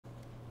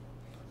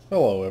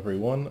Hello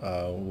everyone.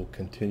 We'll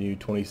continue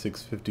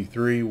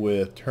 2653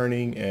 with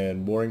turning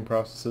and boring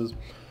processes.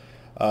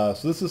 So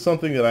this is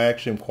something that I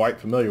actually am quite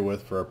familiar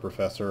with for a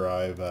professor.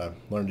 I've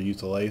learned to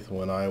use a lathe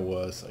when I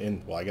was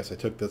in, well, I guess I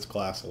took this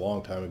class a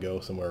long time ago,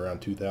 somewhere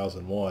around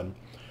 2001.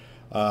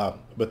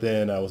 But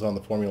then I was on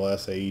the Formula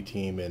SAE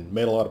team and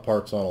made a lot of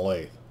parts on a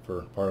lathe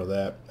for part of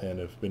that, and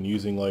have been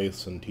using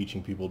lathes and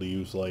teaching people to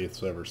use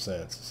lathes ever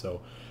since.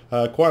 So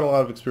quite a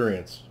lot of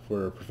experience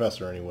for a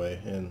professor anyway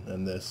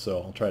in this,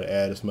 so I'll try to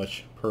add as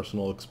much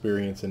personal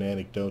experience and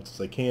anecdotes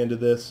as I can to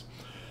this.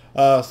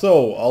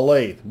 So a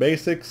lathe.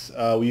 Basics,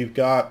 we've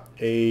got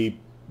a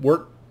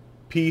work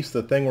piece,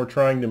 the thing we're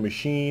trying to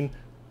machine,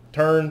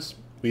 turns.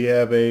 We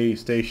have a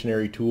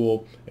stationary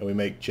tool, and we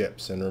make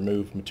chips and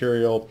remove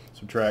material,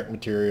 subtract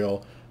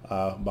material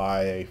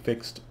by a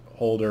fixed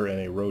holder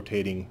and a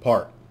rotating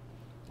part.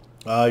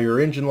 Your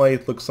engine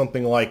lathe looks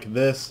something like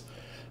this.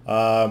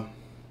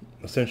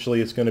 Essentially,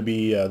 it's going to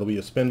be there'll be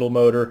a spindle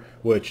motor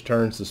which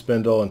turns the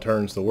spindle and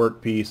turns the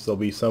workpiece. There'll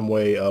be some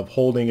way of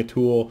holding a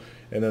tool,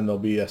 and then there'll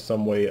be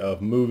some way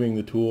of moving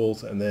the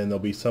tools, and then there'll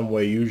be some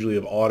way usually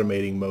of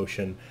automating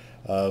motion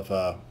of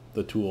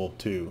the tool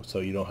too, so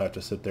you don't have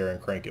to sit there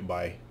and crank it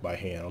by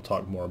hand. I'll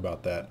talk more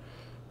about that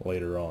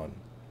later on.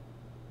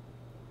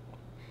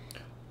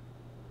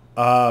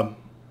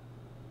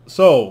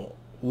 So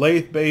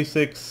lathe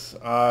basics,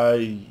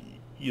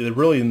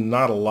 really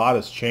not a lot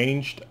has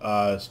changed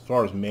as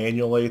far as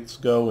manual lathes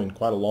go in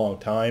quite a long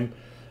time.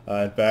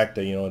 In fact,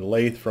 a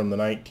lathe from the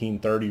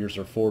 1930s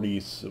or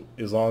 40s,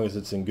 as long as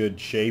it's in good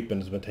shape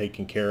and has been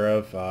taken care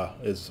of,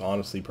 is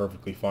honestly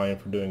perfectly fine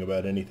for doing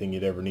about anything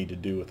you'd ever need to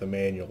do with a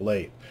manual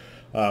lathe.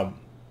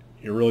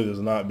 It really has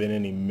not been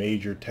any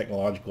major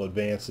technological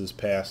advances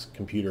past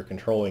computer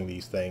controlling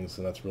these things,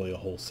 and that's really a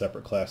whole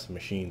separate class of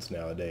machines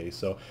nowadays.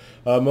 So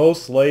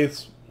most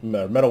lathes,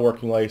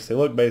 metalworking lathes, they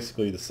look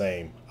basically the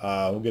same.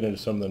 We'll get into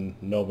some of the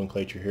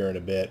nomenclature here in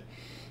a bit,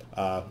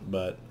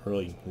 but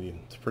really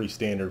it's pretty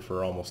standard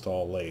for almost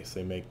all lathes.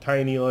 They make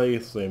tiny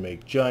lathes, they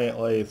make giant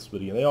lathes, but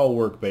they all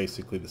work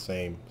basically the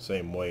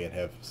same way and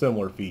have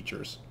similar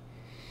features.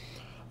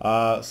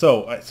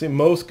 So I say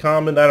most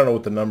common, I don't know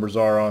what the numbers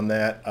are on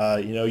that.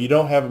 You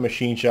don't have a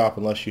machine shop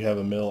unless you have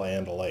a mill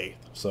and a lathe.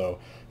 So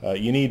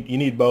you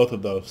need both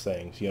of those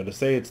things. To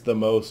say it's the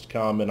most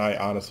common, I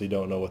honestly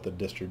don't know what the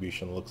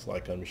distribution looks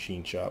like on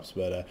machine shops,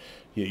 but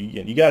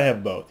you got to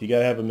have both. You got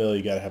to have a mill,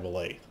 you got to have a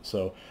lathe.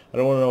 So I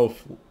don't want to know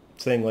if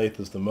saying lathe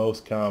is the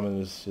most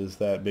common is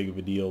that big of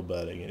a deal,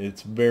 but again,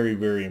 it's very,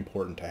 very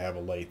important to have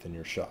a lathe in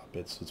your shop.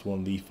 It's one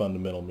of the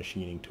fundamental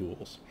machining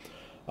tools.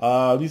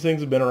 These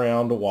things have been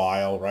around a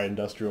while, right?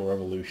 Industrial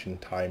Revolution,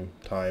 time,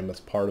 that's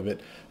part of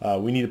it.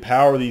 We need to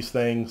power these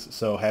things,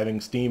 so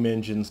having steam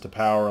engines to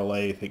power a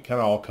lathe, it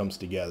kind of all comes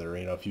together.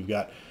 If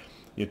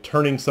you're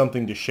turning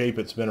something to shape,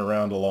 it's been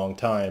around a long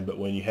time, but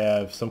when you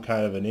have some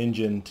kind of an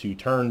engine to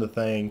turn the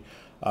thing,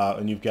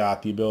 and you've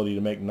got the ability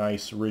to make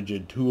nice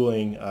rigid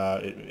tooling,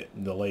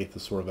 the lathe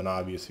is sort of an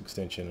obvious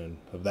extension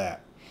of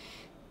that.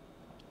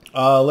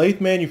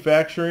 Lathe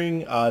manufacturing,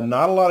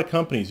 not a lot of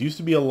companies. Used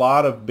to be a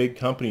lot of big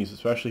companies,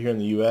 especially here in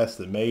the U.S.,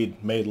 that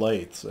made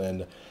lathes,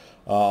 and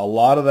a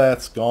lot of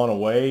that's gone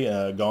away,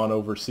 gone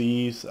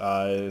overseas.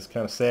 It's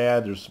kind of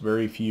sad. There's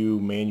very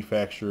few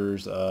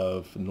manufacturers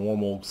of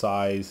normal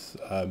size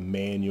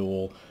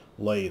manual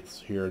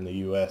lathes here in the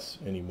U.S.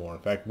 anymore.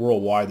 In fact,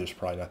 worldwide, there's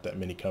probably not that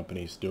many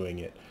companies doing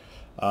it.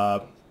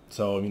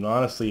 So,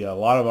 honestly, a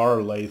lot of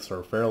our lathes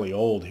are fairly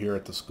old here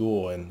at the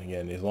school, and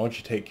again, as long as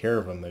you take care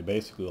of them, they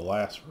basically will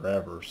last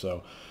forever.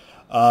 So,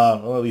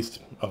 well, at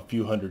least a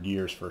few hundred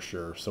years for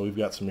sure. So we've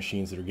got some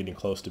machines that are getting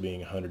close to being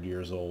 100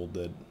 years old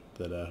that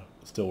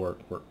still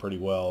work pretty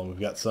well, and we've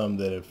got some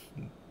that have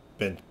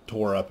been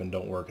tore up and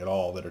don't work at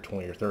all that are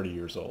 20 or 30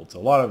 years old. So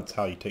a lot of it's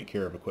how you take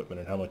care of equipment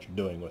and how much you're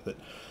doing with it.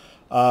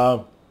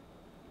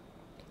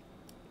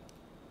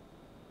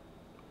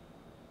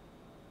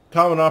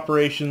 Common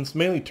operations,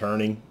 mainly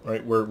turning,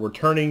 right? We're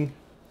turning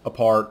a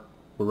part,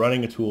 we're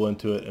running a tool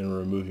into it, and we're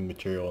removing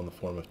material in the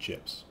form of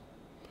chips.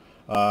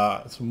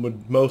 So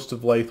most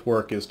of lathe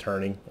work is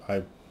turning.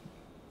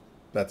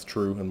 That's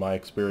true in my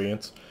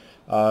experience.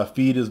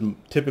 Feed is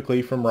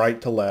typically from right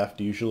to left.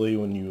 Usually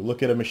when you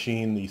look at a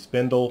machine, the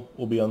spindle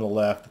will be on the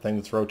left, the thing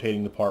that's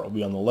rotating the part will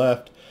be on the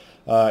left,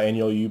 and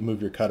you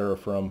move your cutter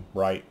from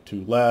right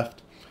to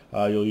left.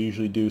 You'll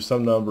usually do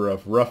some number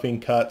of roughing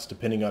cuts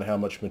depending on how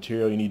much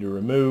material you need to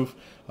remove,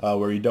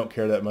 where you don't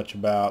care that much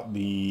about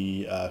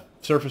the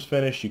surface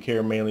finish. You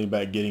care mainly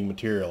about getting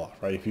material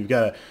off, right? If you're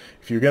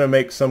going to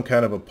make some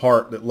kind of a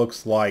part that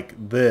looks like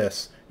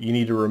this, you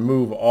need to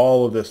remove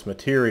all of this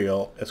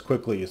material as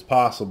quickly as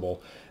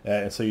possible.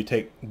 And so you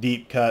take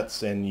deep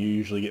cuts, and you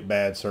usually get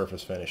bad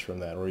surface finish from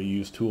that, or you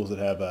use tools that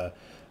have a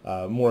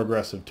more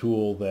aggressive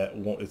tool that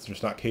it's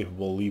just not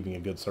capable of leaving a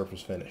good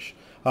surface finish.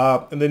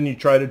 And then you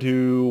try to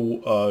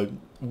do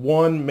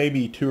one,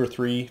 maybe two or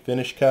three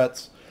finish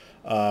cuts.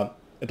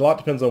 a lot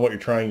depends on what you're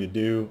trying to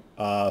do.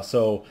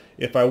 So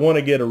if I want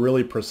to get a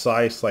really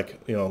precise, like,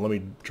 let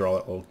me draw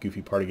that little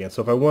goofy part again.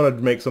 So if I want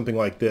to make something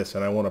like this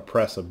and I want to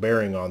press a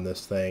bearing on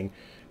this thing,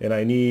 and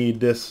I need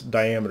this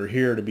diameter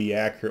here to be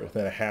accurate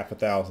within a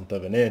 1/1000th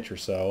of an inch or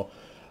so,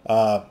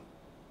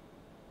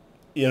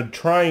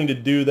 trying to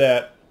do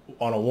that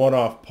on a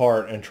one-off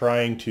part and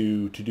trying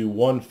to do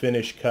one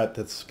finish cut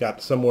that's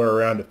got somewhere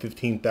around a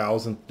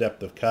 15,000th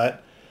depth of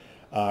cut,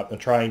 and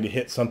trying to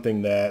hit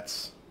something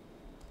that's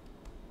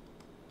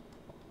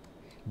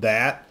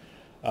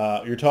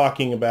you're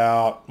talking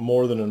about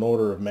more than an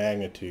order of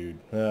magnitude.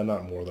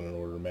 Not more than an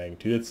order of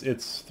magnitude.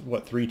 It's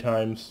what, 3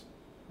 times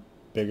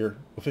bigger?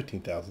 Well,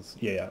 15,000.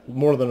 Yeah,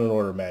 more than an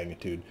order of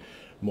magnitude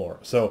more.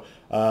 So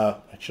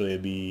actually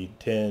it'd be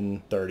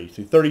 10, 30,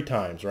 so 30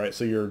 times, right?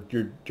 So your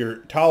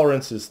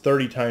tolerance is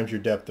 30 times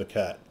your depth of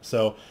cut.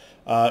 So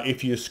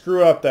if you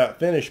screw up that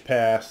finish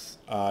pass,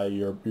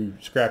 you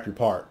scrap your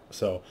part.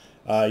 So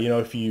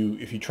if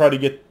you try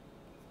to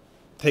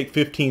take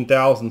 15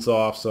 thousandths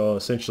off, so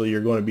essentially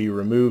you're going to be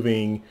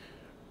removing,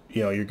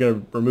 you're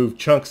going to remove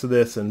chunks of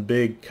this in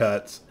big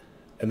cuts,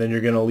 and then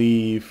you're going to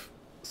leave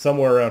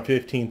somewhere around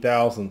 15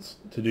 thousandths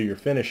to do your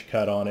finish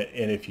cut on it.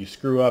 And if you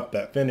screw up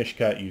that finish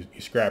cut, you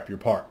scrap your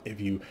part. If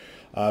you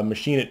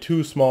machine it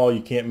too small,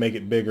 you can't make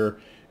it bigger.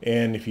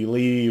 And if you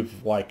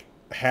leave like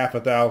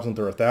 1/1000th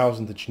or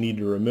 1,000th that you need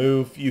to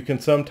remove, you can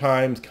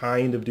sometimes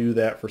kind of do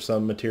that for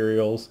some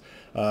materials,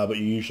 but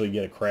you usually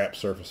get a crap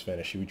surface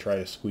finish if you try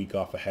to squeak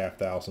off a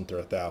 1/1000th or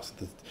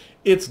 1,000th.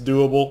 It's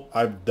doable.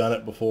 I've done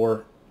it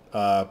before.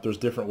 There's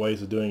different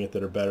ways of doing it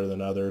that are better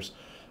than others,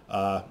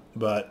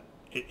 but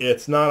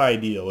it's not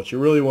ideal. What you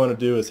really want to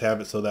do is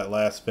have it so that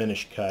last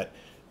finish cut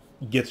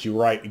gets you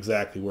right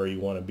exactly where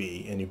you want to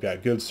be, and you've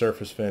got good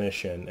surface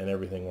finish, and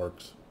everything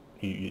works.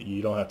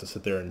 You don't have to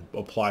sit there and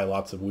apply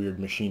lots of weird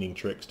machining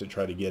tricks to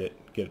try to get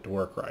it to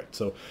work right.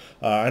 So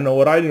I know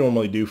what I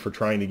normally do for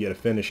trying to get a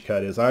finish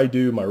cut is I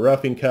do my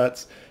roughing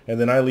cuts, and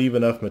then I leave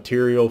enough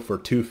material for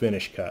 2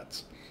 finish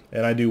cuts.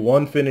 And I do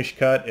 1 finish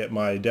cut at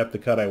my depth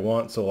of cut I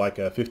want, so like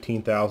a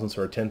 15 thousandths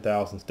or a 10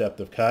 thousandths depth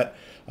of cut,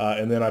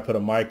 and then I put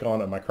a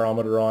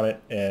micrometer on it,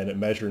 and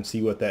measure and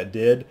see what that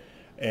did,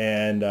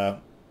 and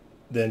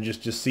then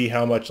just see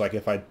how much, like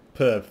if I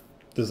put a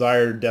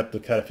desired depth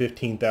of cut of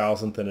 15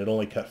 thousandths and it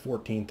only cut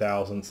 14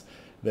 thousandths,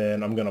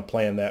 then I'm going to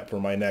plan that for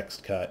my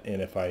next cut.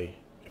 And if I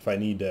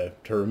need to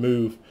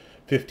remove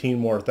 15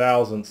 more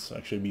thousandths,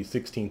 actually it'd be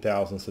 16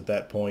 thousandths at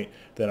that point,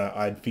 then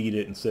I'd feed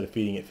it, instead of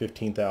feeding it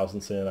 15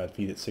 thousandths in, I'd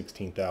feed it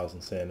 16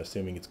 thousandths in,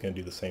 assuming it's going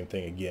to do the same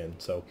thing again.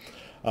 So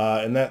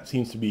and that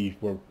seems to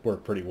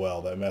work pretty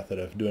well, that method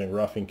of doing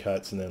roughing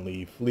cuts and then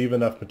leave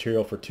enough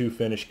material for 2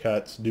 finish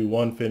cuts, do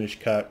 1 finish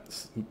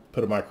cut,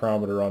 put a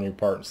micrometer on your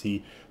part and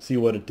see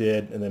what it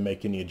did, and then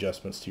make any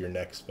adjustments to your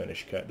next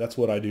finish cut. That's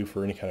what I do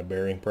for any kind of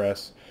bearing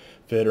press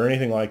fit or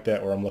anything like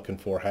that where I'm looking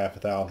for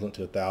 1/1000th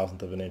to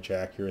 1,000th of an inch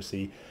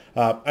accuracy.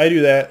 I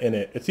do that, and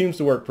it seems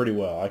to work pretty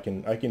well. I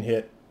can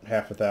hit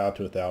 1/1000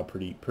 to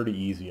 1,000 pretty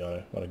easy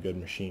on a good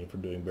machine for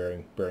doing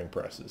bearing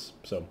presses.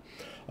 So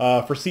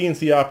for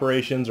CNC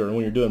operations, or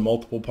when you're doing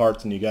multiple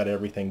parts and you got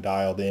everything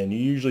dialed in, you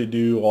usually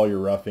do all your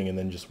roughing and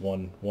then just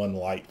one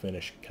light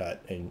finish cut,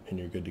 and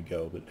you're good to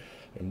go. But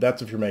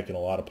that's if you're making a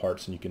lot of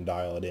parts and you can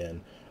dial it in.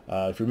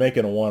 If you're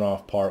making a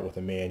one-off part with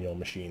a manual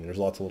machine, there's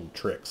lots of little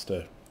tricks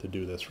to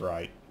do this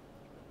right.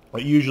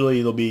 But usually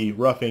there'll be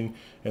roughing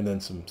and then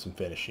some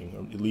finishing,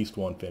 or at least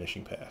 1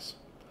 finishing pass.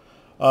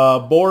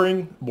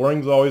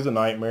 Boring's always a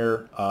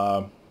nightmare.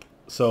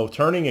 So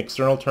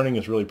external turning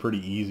is really pretty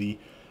easy.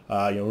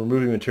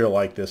 Removing material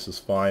like this is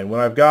fine.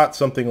 When I've got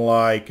something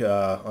like,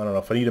 I don't know,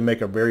 if I need to make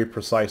a very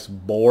precise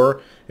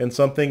bore in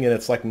something and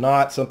it's like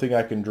not something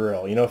I can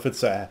drill.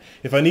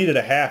 If I needed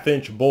a 1/2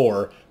 inch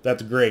bore,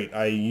 that's great.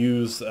 I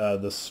use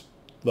this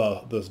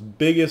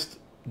biggest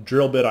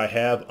drill bit I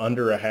have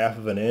under a 1/2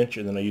 of an inch,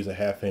 and then I use a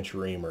 1/2 inch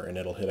reamer, and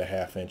it'll hit a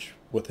 1/2 inch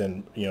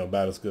within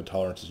about as good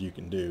tolerance as you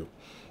can do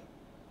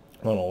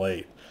on a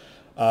lathe.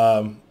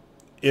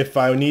 If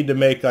I need to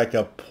make like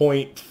a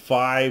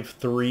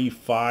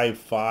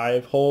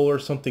 0.5355 hole or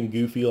something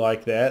goofy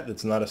like that,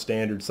 that's not a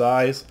standard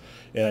size,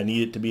 and I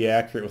need it to be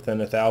accurate within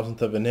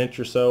 1,000th of an inch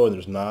or so, and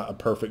there's not a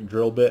perfect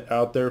drill bit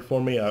out there for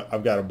me,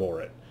 I've got to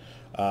bore it.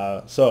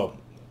 So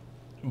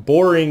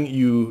boring,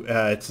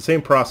 it's the same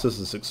process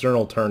as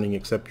external turning,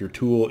 except your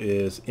tool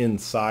is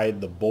inside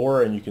the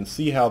bore, and you can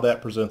see how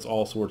that presents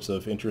all sorts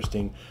of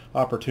interesting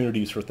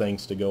opportunities for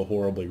things to go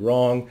horribly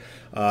wrong.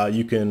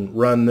 You can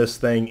run this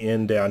thing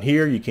in down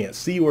here. You can't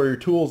see where your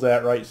tool's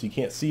at, right? So you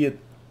can't see it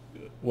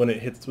when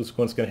it's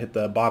going to hit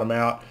the bottom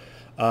out.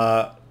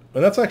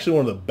 And that's actually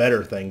one of the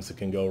better things that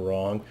can go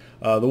wrong.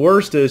 The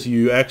worst is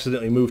you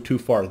accidentally move too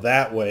far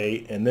that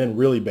way, and then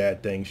really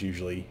bad things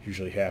usually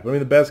happen. I mean,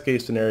 the best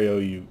case scenario,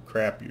 you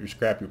scrap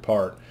your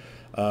part.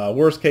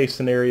 Worst case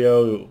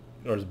scenario,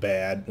 or is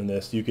bad in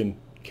this, you can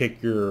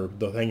kick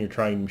the thing you're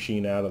trying to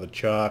machine out of the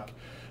chuck.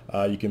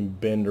 You can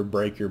bend or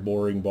break your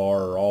boring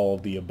bar, or all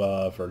of the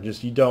above, or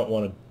just you don't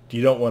want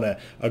to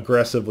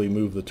aggressively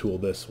move the tool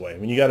this way. I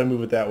mean, you got to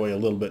move it that way a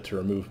little bit to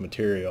remove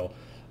material.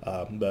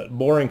 But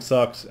boring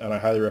sucks, and I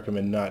highly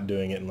recommend not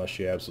doing it unless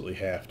you absolutely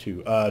have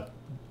to.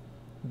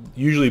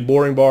 Usually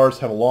boring bars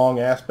have a long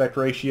aspect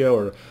ratio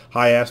or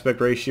high aspect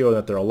ratio, and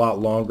that they're a lot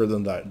longer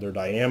than their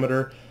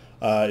diameter.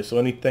 So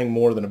anything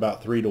more than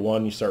about 3 to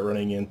 1, you start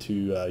running into,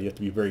 you have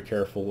to be very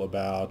careful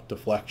about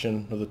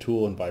deflection of the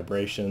tool and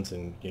vibrations,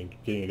 and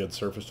getting a good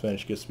surface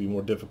finish gets to be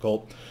more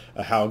difficult.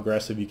 How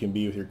aggressive you can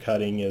be with your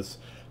cutting is,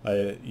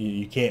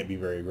 you can't be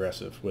very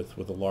aggressive with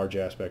a large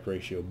aspect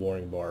ratio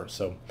boring bar.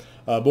 So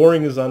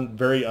boring is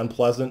very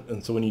unpleasant,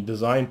 and so when you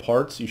design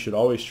parts, you should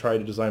always try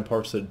to design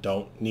parts that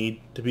don't need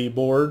to be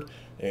bored.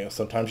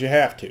 Sometimes you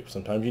have to.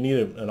 Sometimes you need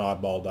an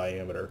oddball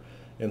diameter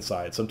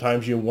inside.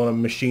 Sometimes you want to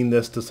machine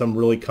this to some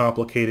really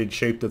complicated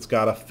shape that's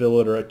got a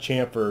fillet or a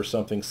chamfer or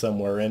something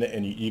somewhere in it,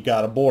 and you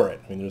got to bore it.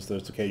 I mean, there's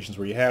those occasions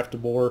where you have to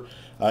bore.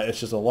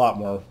 It's just a lot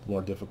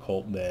more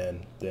difficult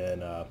than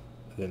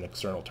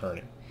external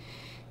turning.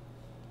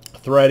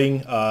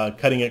 Threading,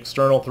 cutting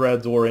external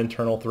threads or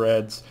internal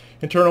threads.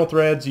 Internal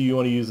threads, you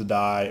want to use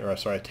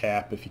a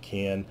tap if you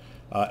can.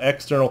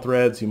 External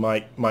threads, you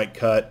might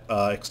cut.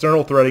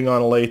 External threading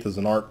on a lathe is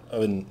an art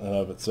in and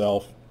of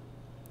itself.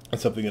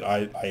 It's something that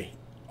I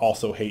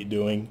also hate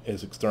doing,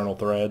 is external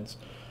threads.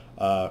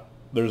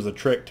 There's a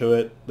trick to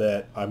it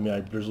that, I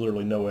mean, there's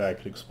literally no way I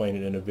could explain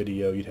it in a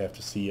video. You'd have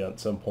to see at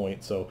some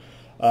point. So,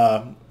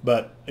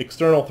 but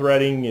external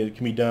threading, it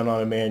can be done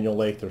on a manual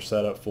lathe. They're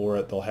set up for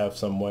it. They'll have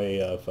some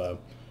way of,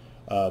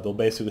 they'll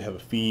basically have a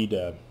feed,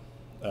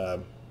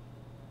 the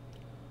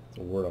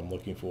word I'm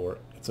looking for,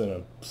 it's in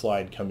a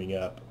slide coming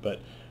up,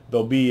 but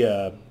there'll be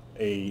a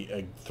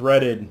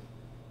threaded,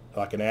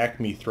 like an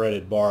Acme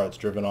threaded bar that's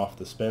driven off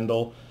the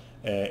spindle,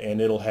 and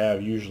it'll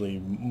have usually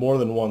more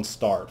than one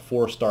start.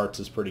 4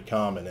 starts is pretty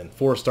common, and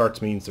 4 starts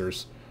means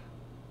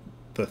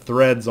the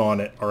threads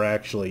on it are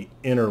actually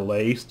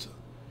interlaced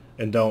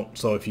and don't,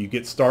 so if you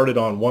get started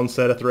on one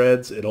set of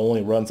threads, it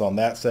only runs on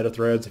that set of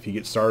threads. If you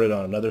get started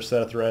on another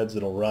set of threads,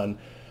 it'll run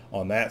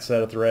on that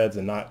set of threads,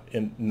 and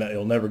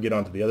it'll never get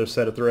onto the other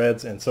set of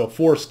threads. And so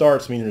 4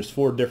 starts mean there's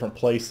 4 different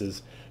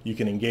places you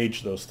can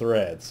engage those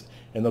threads,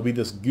 and there'll be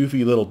this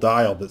goofy little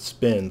dial that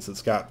spins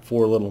that's got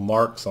 4 little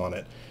marks on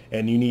it,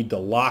 and you need to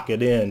lock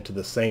it in to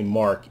the same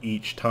mark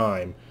each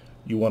time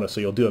you want to. So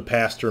you'll do a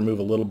pass to remove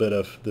a little bit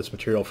of this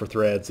material for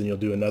threads, and you'll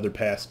do another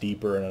pass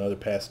deeper and another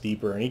pass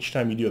deeper, and each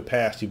time you do a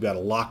pass, you've got to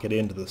lock it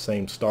into the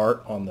same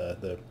start on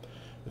the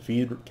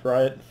feed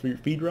rod.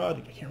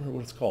 I can't remember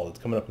what it's called. It's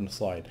coming up in the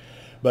slide.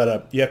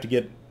 But you have to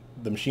get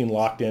the machine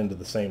locked into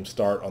the same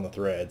start on the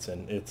threads,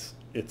 and it's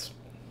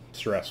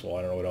stressful.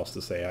 I don't know what else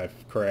to say. I've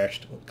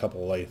crashed a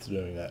couple of lathes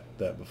doing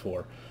that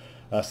before.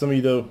 Some of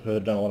you, though, who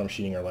have done a lot of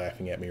machining are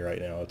laughing at me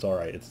right now. It's all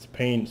right. It's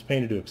pain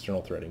to do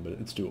external threading, but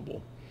it's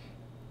doable.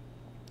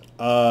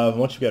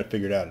 Once you've got it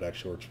figured out, it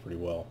actually works pretty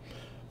well.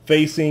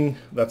 Facing,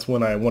 that's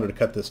when I wanted to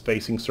cut this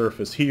facing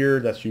surface here.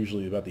 That's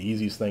usually about the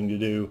easiest thing to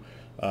do.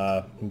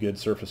 Good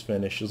surface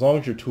finish. As long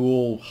as your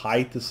tool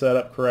height is set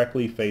up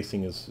correctly,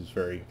 facing is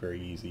very,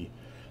 very easy.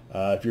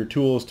 If your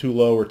tool is too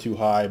low or too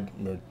high,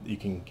 you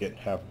can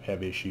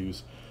have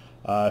issues.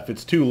 If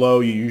it's too low,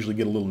 you usually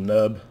get a little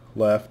nub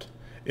left.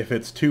 If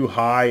it's too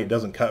high, it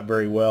doesn't cut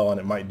very well, and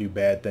it might do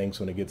bad things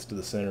when it gets to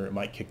the center. It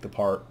might kick the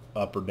part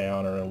up or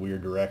down or in a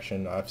weird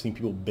direction. I've seen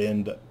people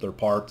bend their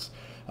parts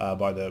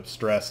by the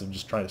stress of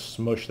just trying to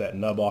smush that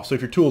nub off. So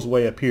if your tool's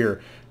way up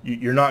here,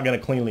 you're not going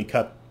to cleanly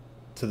cut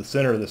to the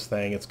center of this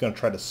thing. It's going to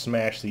try to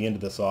smash the end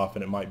of this off,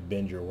 and it might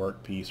bend your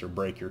workpiece or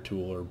break your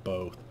tool or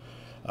both.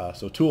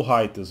 So tool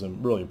height is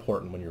really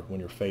important when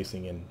you're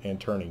facing and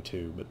turning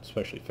too, but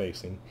especially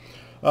facing.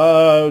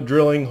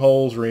 Drilling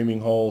holes,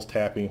 reaming holes,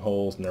 tapping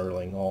holes,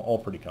 knurling, all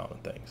pretty common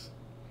things.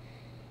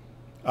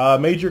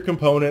 Major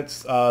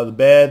components, the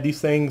bed,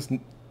 these things,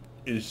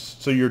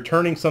 so you're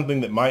turning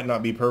something that might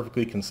not be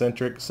perfectly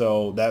concentric,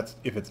 so that's,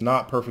 if it's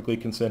not perfectly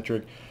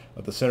concentric,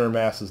 if the center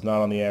mass is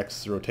not on the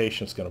axis of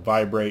rotation, it's going to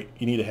vibrate.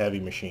 You need a heavy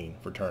machine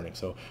for turning.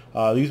 So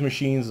these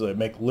machines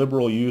make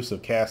liberal use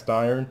of cast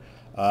iron.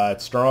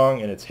 It's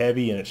strong and it's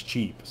heavy and it's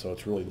cheap, so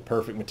it's really the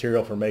perfect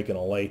material for making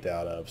a lathe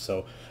out of.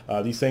 So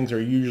these things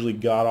are usually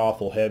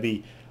god-awful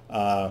heavy,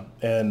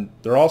 and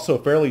they're also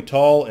fairly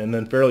tall and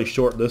then fairly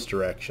short this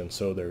direction,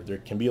 so they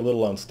can be a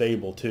little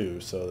unstable too,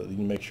 so that you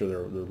can make sure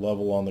they're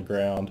level on the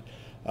ground.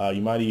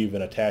 You might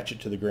even attach it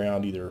to the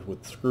ground either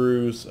with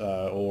screws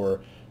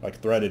or like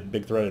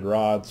big threaded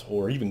rods,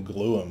 or even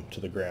glue them to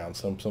the ground.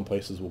 Some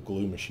places will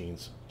glue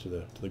machines to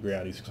the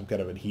ground using some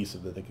kind of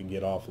adhesive that they can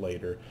get off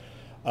later.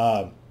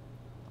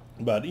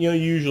 But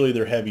usually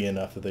they're heavy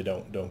enough that they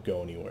don't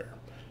go anywhere.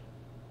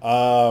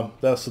 So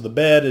the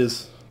bed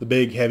is the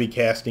big heavy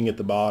casting at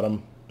the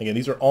bottom. Again,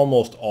 these are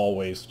almost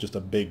always just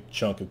a big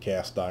chunk of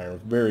cast iron,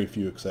 with very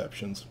few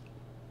exceptions,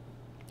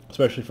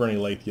 especially for any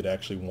lathe you'd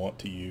actually want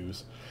to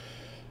use.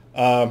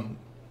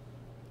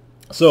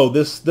 So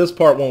this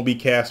part won't be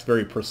cast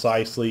very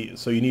precisely,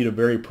 so you need a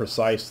very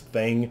precise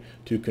thing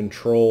to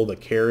control the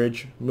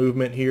carriage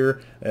movement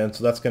here, and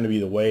so that's going to be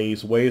the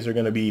ways. Ways are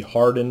going to be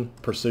hardened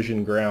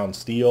precision ground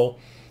steel,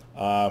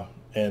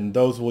 and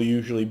those will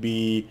usually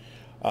be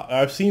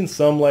I've seen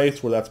some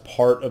lathes where that's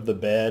part of the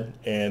bed,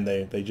 and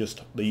they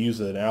use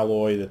an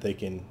alloy that they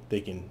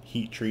can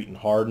heat treat and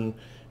harden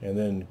and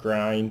then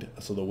grind,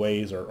 so the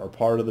ways are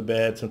part of the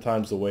bed.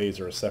 Sometimes the ways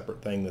are a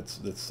separate thing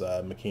that's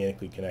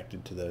mechanically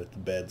connected to the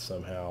bed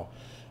somehow.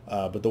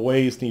 But the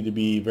ways need to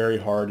be very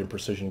hard and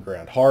precision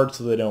ground. Hard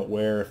so they don't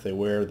wear. If they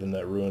wear, then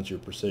that ruins your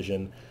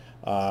precision.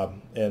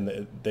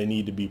 And they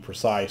need to be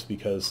precise,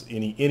 because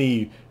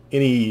any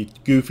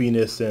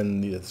goofiness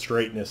in the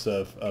straightness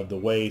of the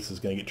waist is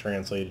going to get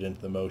translated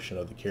into the motion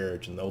of the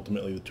carriage, and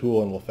ultimately the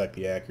tooling will affect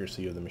the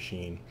accuracy of the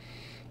machine,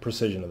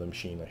 precision of the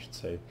machine, I should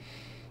say.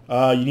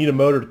 You need a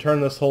motor to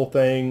turn this whole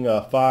thing,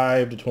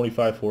 5 to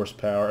 25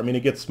 horsepower. I mean,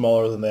 it gets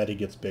smaller than that, it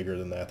gets bigger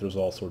than that. There's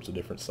all sorts of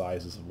different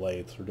sizes of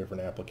lathes for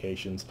different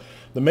applications.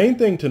 The main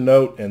thing to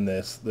note in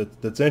this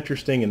that's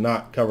interesting and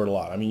not covered a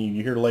lot, I mean,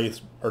 you hear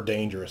lathes are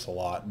dangerous a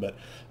lot, but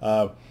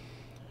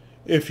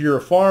if you're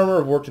a farmer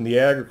or worked in the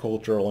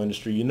agricultural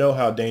industry, you know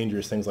how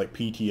dangerous things like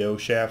PTO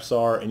shafts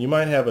are, and you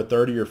might have a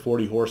 30 or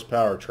 40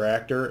 horsepower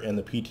tractor, and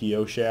the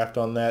PTO shaft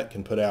on that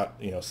can put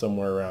out,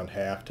 somewhere around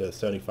half to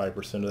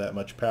 75% of that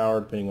much power,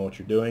 depending on what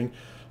you're doing.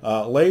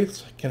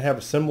 Lathes can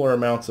have similar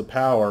amounts of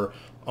power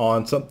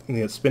on something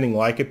that's spinning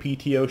like a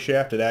PTO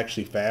shaft at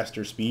actually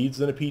faster speeds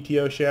than a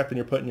PTO shaft, and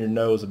you're putting your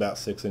nose about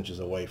 6 inches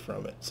away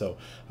from it. So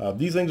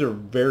these things are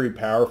very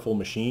powerful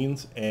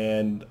machines,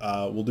 and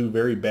will do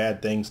very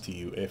bad things to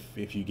you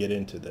if you get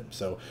into them.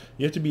 So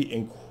you have to be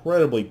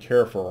incredibly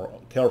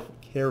careful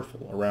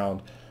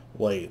around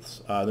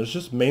lathes. There's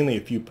just mainly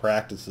a few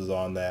practices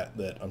on that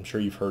I'm sure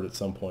you've heard at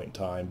some point in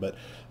time, but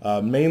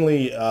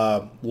mainly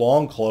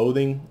long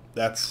clothing,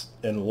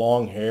 and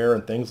long hair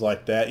and things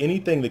like that.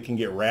 Anything that can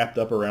get wrapped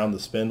up around the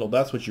spindle,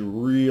 that's what you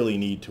really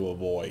need to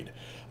avoid,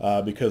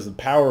 because the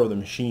power of the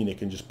machine, it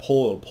can just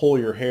it'll pull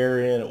your hair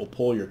in, it will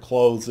pull your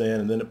clothes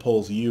in, and then it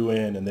pulls you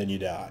in, and then you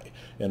die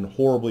in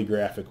horribly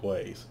graphic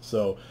ways.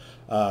 So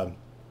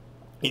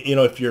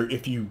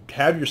if you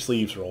have your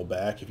sleeves rolled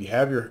back, if you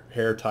have your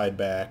hair tied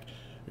back,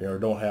 or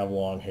don't have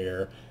long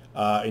hair,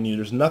 and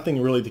there's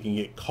nothing really that can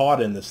get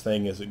caught in this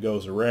thing as it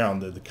goes around,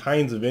 the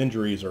kinds of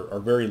injuries are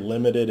very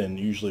limited and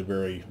usually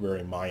very,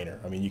 very minor.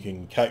 I mean, you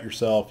can cut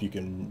yourself, you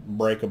can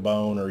break a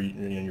bone, or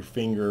your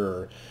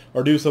finger,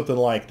 or do something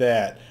like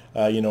that,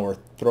 or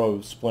throw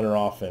a splinter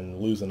off and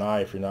lose an eye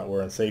if you're not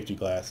wearing safety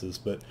glasses.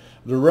 But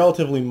they're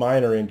relatively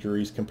minor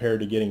injuries compared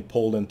to getting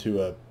pulled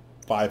into a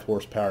 5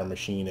 horsepower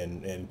machine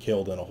and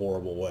killed in a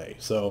horrible way.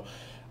 So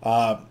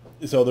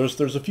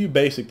there's a few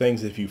basic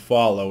things if you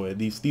follow.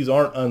 These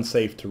aren't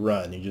unsafe to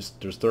run.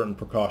 There's certain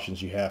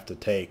precautions you have to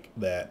take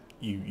that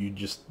you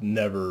just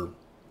never.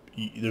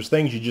 There's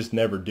things you just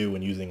never do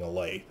when using a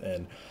lathe,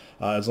 and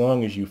as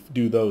long as you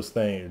do those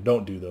things, or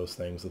don't do those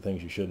things, the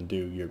things you shouldn't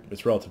do,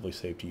 it's relatively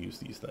safe to use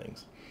these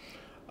things.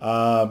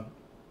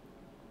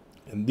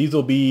 And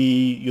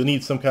you'll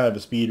need some kind of a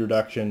speed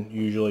reduction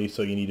usually,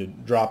 so you need to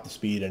drop the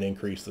speed and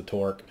increase the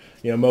torque.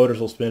 Motors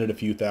will spin at a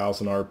few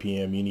thousand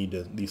RPM. You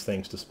need these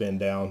things to spin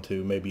down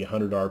to maybe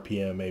 100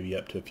 RPM, maybe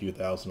up to a few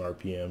thousand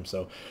RPM.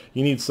 So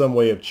you need some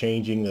way of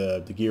changing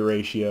the gear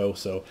ratio.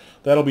 So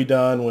that'll be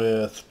done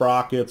with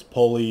sprockets,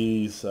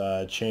 pulleys,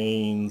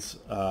 chains,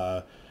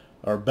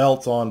 or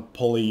belts on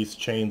pulleys,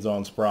 chains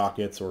on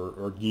sprockets,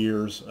 or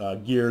gears.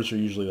 Gears are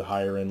usually the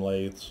higher end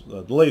lathes.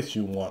 The lathes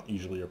you want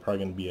usually are probably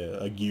going to be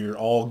a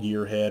all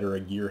gear head or a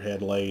gear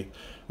head lathe.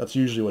 That's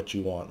usually what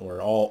you want,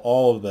 where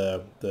all of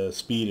the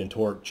speed and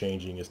torque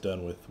changing is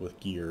done with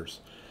gears.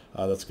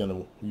 That's going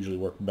to usually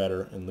work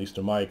better, at least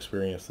in my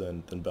experience,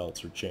 than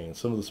belts or chains.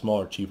 Some of the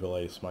smaller, cheaper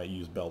lathes might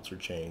use belts or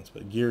chains,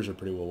 but gears are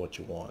pretty well what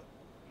you want.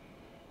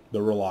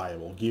 They're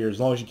reliable. Gears, as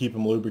long as you keep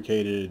them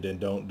lubricated and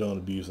don't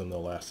abuse them,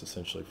 they'll last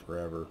essentially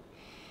forever.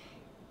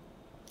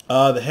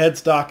 The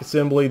headstock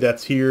assembly,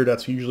 that's here.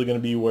 That's usually going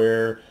to be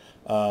where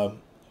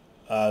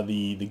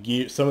the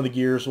gear, some of the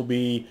gears will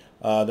be.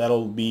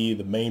 That'll be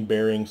the main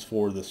bearings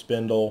for the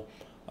spindle.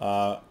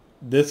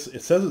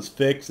 It says it's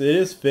fixed. It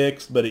is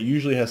fixed, but it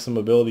usually has some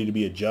ability to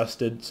be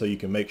adjusted, so you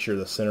can make sure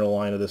the center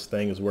line of this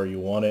thing is where you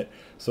want it.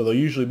 So there'll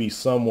usually be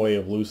some way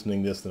of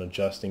loosening this and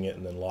adjusting it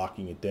and then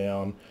locking it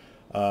down.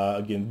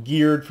 Again,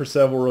 geared for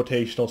several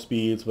rotational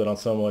speeds, but on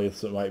some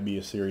lathes it might be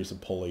a series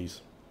of pulleys.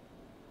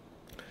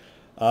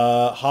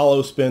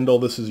 Hollow spindle,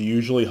 this is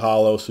usually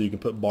hollow, so you can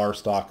put bar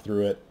stock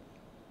through it.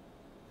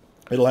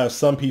 It'll have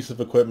some piece of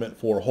equipment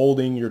for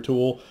holding your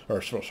tool,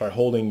 or sorry,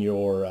 holding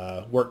your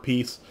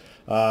workpiece.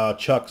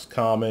 Chuck's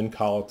common,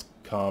 collet's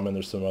common.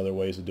 There's some other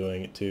ways of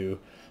doing it too.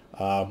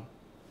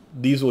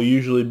 These will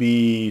usually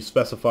be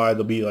specified.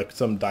 There'll be like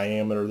some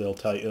diameter. They'll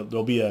tell you.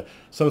 There'll be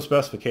some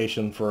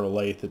specification for a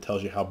lathe that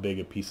tells you how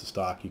big a piece of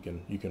stock you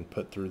can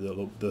put through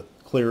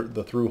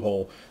the through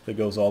hole that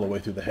goes all the way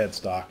through the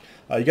headstock.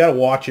 You got to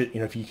watch it.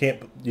 If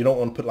you don't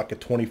want to put like a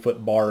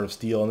 20-foot bar of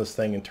steel in this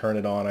thing and turn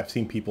it on. I've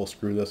seen people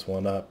screw this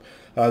one up.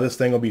 This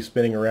thing will be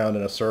spinning around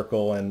in a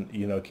circle, and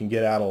can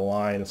get out of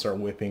line and start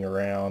whipping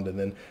around. And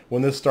then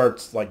when this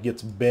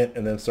gets bent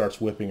and then starts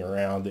whipping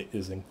around, it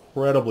is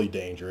incredibly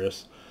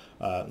dangerous.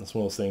 It's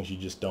one of those things you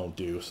just don't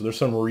do. So there's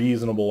some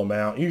reasonable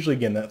amount. Usually,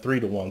 again, that 3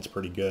 to 1 is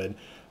pretty good.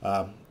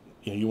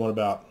 You want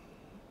about,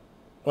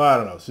 well, I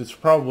don't know. So it's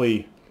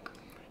probably,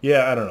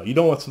 yeah, I don't know. You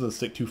don't want something to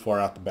stick too far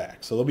out the back.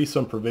 So there'll be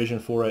some provision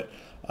for it,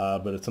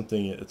 but it's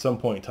something at some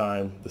point in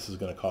time this is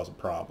going to cause a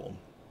problem.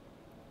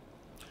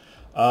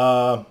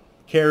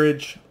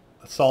 Carriage,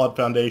 a solid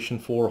foundation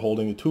for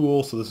holding the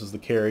tool. So this is the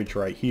carriage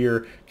right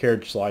here.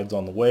 Carriage slides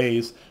on the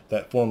ways.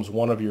 That forms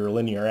one of your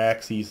linear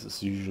axes. This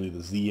is usually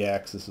the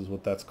z-axis is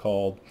what that's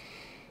called.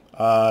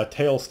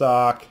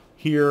 Tailstock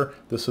here,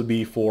 this would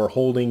be for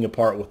holding a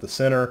part with the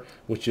center,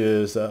 which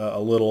is a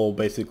little,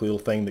 basically a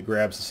little thing that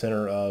grabs the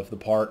center of the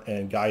part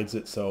and guides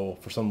it. So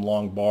for some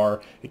long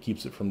bar, it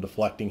keeps it from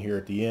deflecting here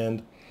at the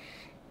end.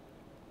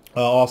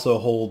 Also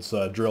holds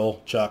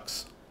drill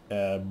chucks,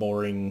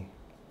 boring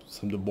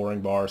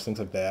bars, things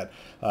like that.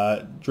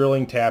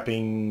 Drilling,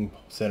 tapping,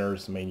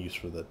 centers, the main use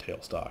for the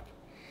tailstock.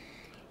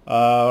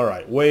 All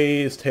right,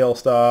 ways,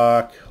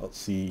 tailstock. Let's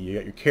see, you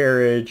got your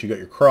carriage, you got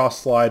your cross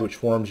slide, which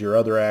forms your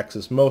other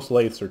axis. Most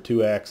lathes are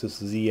 2-axis,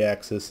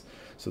 z-axis.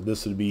 So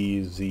this would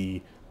be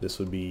z, this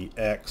would be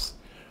x.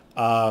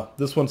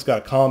 This one's got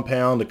a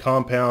compound. A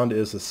compound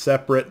is a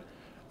separate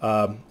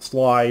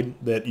slide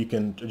that you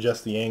can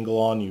adjust the angle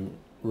on. You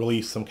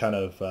release some kind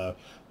of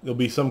there'll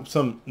be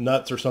some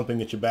nuts or something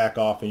that you back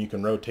off, and you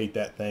can rotate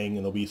that thing,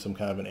 and there'll be some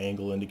kind of an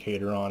angle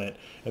indicator on it,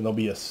 and there'll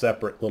be a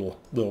separate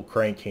little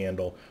crank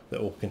handle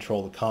that will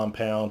control the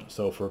compound.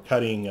 So for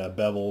cutting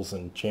bevels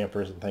and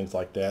chamfers and things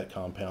like that,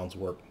 compounds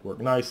work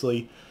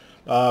nicely.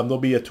 There'll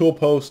be a tool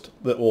post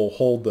that will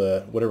hold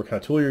the whatever kind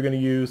of tool you're going to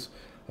use,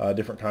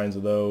 different kinds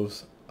of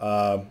those,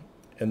 and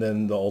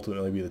then there'll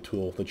ultimately be the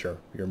tool that you're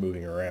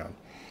moving around.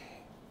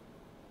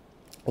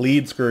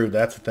 Lead screw,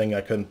 that's the thing I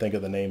couldn't think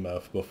of the name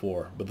of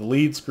before. But the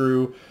lead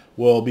screw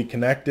will be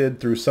connected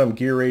through some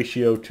gear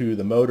ratio to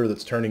the motor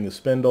that's turning the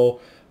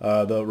spindle.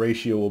 The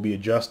ratio will be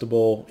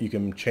adjustable. You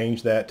can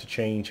change that to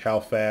change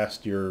how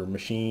fast your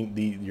machine,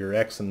 your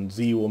X and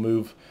Z will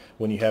move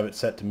when you have it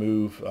set to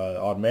move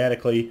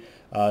automatically.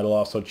 It'll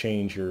also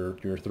change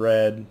your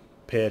thread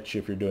pitch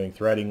if you're doing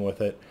threading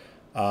with it.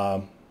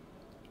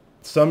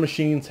 Some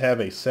machines have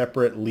a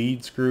separate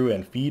lead screw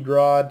and feed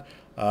rod.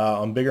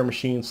 On bigger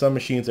machines, some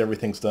machines,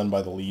 everything's done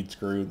by the lead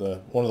screw.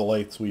 One of the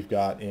lathes we've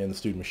got in the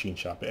student machine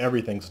shop,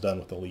 everything's done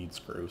with the lead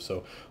screw.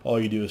 So all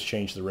you do is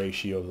change the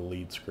ratio of the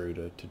lead screw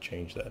to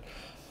change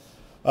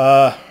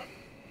that.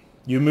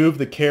 You move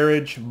the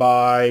carriage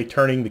by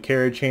turning the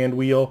carriage hand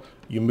wheel.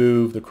 You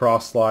move the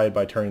cross slide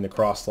by turning the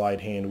cross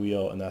slide hand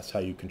wheel, and that's how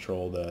you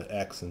control the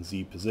X and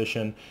Z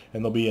position.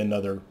 And there'll be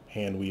another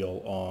hand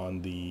wheel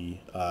on the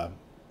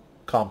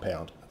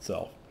compound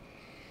itself.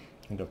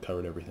 I think I've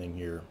covered everything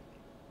here.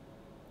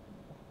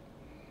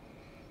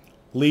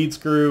 Lead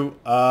screw,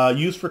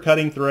 used for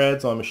cutting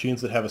threads on machines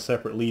that have a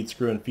separate lead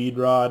screw and feed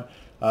rod.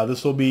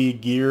 This will be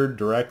geared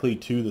directly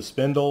to the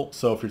spindle.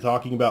 So if you're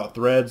talking about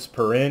threads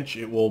per inch,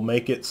 it will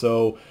make it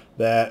so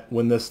that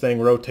when this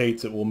thing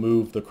rotates, it will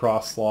move the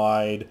cross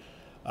slide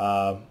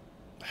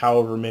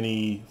however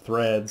many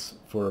threads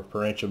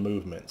per inch of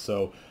movement.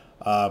 So,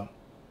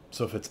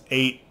 so if it's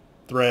 8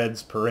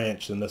 threads per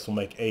inch, then this will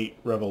make 8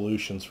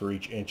 revolutions for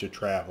each inch of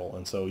travel.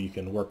 And so you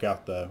can work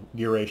out the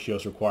gear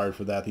ratios required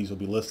for that. These will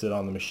be listed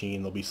on the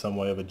machine. There'll be some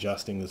way of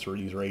adjusting these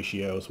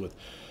ratios with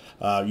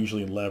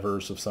usually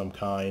levers of some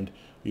kind.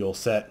 You'll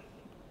set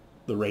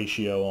the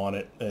ratio on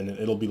it, and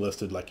it'll be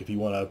listed. Like if you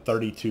want a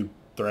 32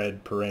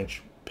 thread per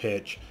inch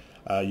pitch,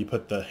 you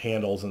put the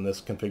handles in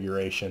this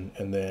configuration,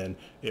 and then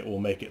it will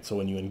make it so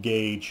when you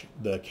engage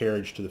the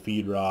carriage to the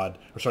feed rod,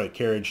 or sorry,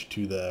 carriage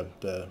to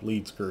the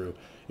lead screw,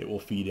 it will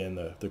feed in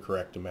the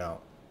correct amount.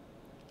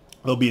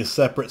 There'll be a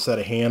separate set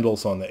of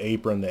handles on the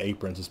apron. The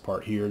apron's this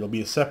part here. There'll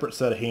be a separate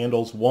set of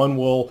handles. One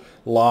will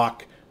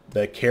lock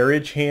the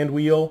carriage hand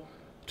wheel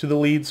to the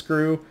lead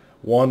screw.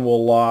 One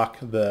will lock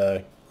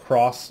the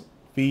cross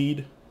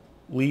feed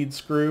lead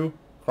screw,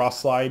 cross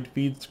slide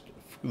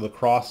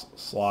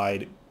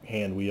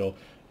hand wheel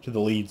to the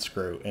lead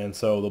screw. And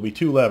so there'll be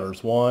 2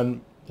 levers.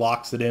 One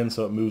locks it in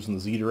so it moves in the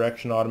Z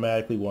direction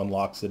automatically. One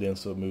locks it in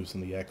so it moves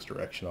in the X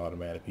direction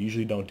automatically. You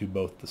usually don't do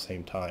both at the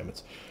same time.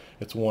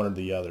 It's one or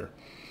the other.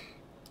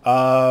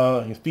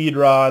 Feed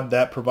rod,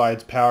 that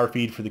provides power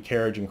feed for the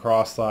carriage and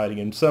cross sliding.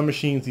 In some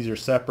machines these are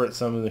separate,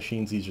 some of the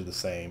machines these are the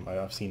same.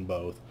 I've seen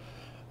both.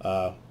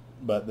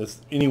 But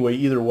anyway,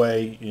 either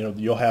way,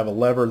 you'll have a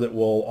lever that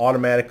will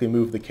automatically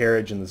move the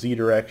carriage in the Z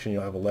direction.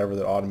 You'll have a lever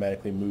that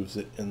automatically moves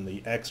it in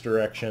the X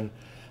direction.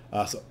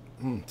 So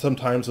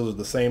sometimes those are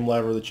the same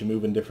lever that you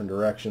move in different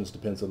directions,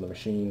 depends on the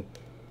machine.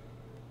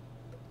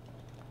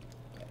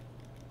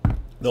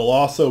 There'll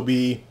also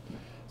be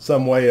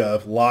some way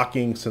of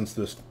locking, since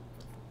this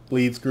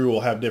lead screw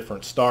will have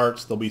different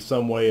starts. There'll be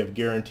some way of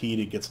guaranteed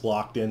it gets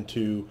locked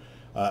into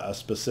a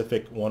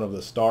specific one of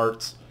the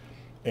starts,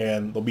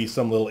 and there'll be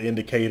some little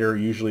indicator.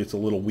 Usually it's a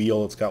little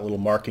wheel that's got little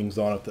markings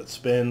on it that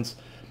spins,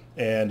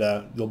 and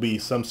there'll be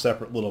some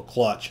separate little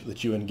clutch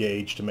that you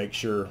engage to make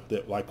sure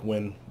that, like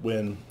when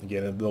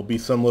again, there'll be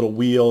some little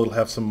wheel. It'll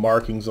have some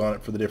markings on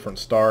it for the different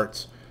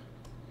starts.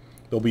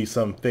 there'll be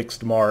some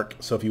fixed mark.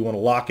 So if you want to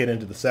lock it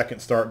into the second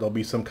start, there'll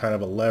be some kind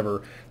of a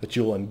lever that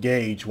you'll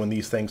engage when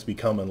these things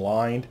become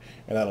aligned,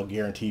 and that'll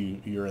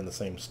guarantee you're in the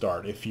same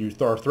start. If you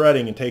start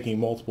threading and taking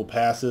multiple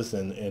passes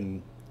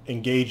and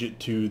engage it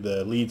to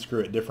the lead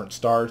screw at different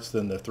starts,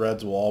 then the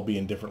threads will all be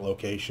in different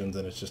locations,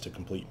 and it's just a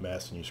complete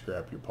mess, and you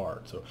scrap your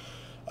part. So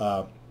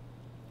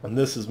and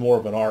this is more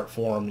of an art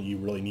form. You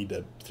really need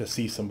to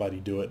see somebody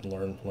do it and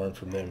learn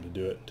from them to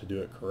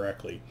do it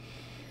correctly.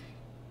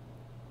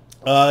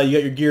 You got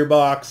your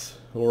gearbox,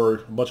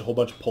 or a whole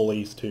bunch of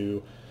pulleys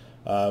too,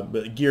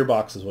 but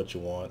gearbox is what you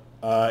want.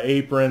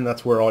 Apron,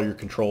 that's where all your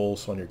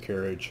controls on your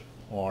carriage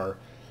are.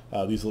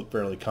 These look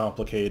fairly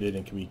complicated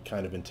and can be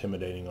kind of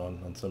intimidating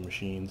on some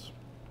machines.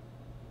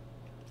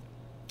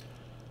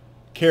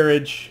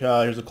 Carriage,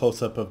 here's a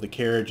close-up of the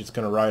carriage. It's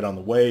going to ride on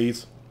the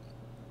ways.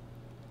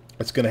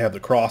 It's going to have the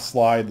cross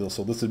slide,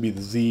 so this would be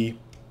the Z.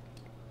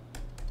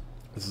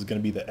 This is going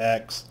to be the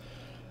X.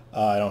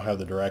 I don't have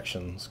the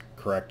directions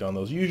correct on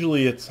those.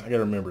 Usually I got to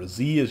remember,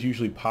 Z is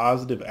usually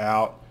positive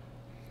out,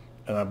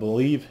 and I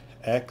believe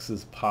X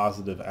is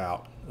positive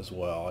out as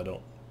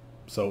well.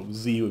 So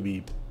Z would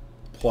be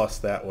plus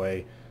that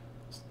way,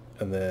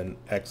 and then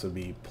X would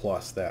be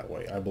plus that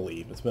way, I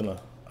believe.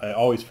 I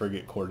always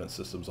forget coordinate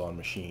systems on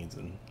machines,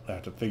 and I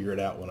have to figure it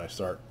out when I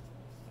start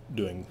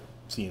doing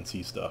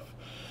CNC stuff.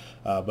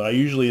 But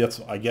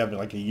I get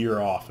like a year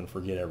off and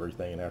forget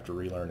everything and have to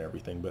relearn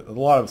everything. But a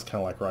lot of it's kind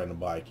of like riding a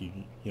bike. You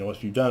know,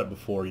 if you've done it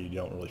before, you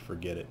don't really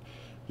forget it.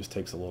 It just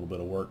takes a little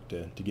bit of work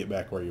to get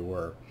back where you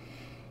were.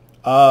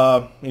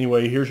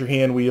 Anyway, here's your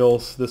hand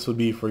wheels. This would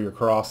be for your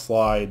cross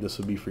slide. This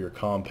would be for your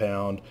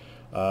compound.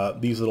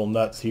 These little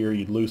nuts here,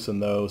 you'd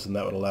loosen those, and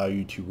that would allow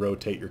you to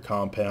rotate your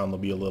compound. There'll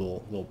be a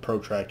little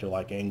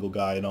protractor-like angle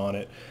guide on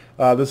it.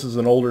 This is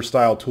an older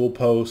style tool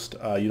post.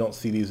 You don't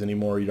see these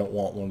anymore. You don't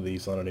want one of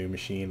these on a new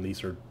machine.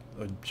 These are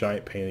a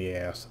giant pain in the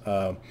ass.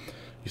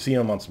 You see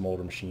them on some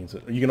older machines.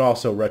 You can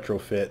also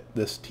retrofit.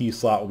 This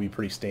T-slot will be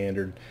pretty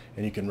standard,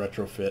 and you can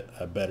retrofit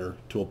a better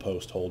tool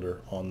post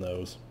holder on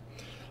those.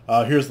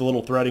 Here's the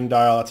little threading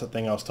dial. That's the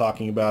thing I was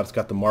talking about. It's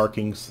got the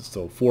markings,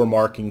 so 4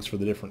 markings for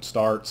the different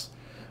starts.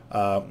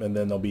 And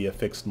then there'll be a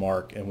fixed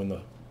mark, and when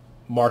the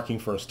marking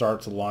for a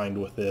start's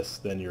aligned with this,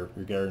 then you're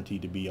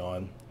guaranteed to be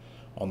on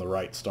the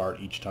right start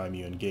each time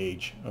you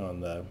engage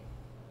on the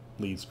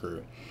lead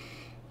screw.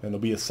 And there'll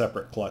be a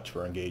separate clutch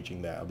for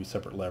engaging that. There'll be a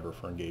separate lever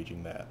for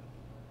engaging that.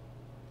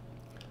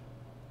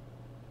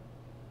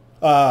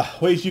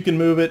 Ways you can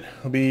move it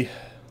will be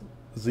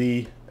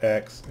Z,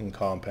 X, and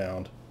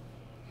compound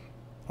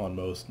on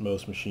most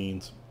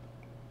machines.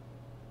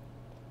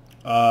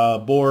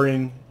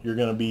 Boring, you're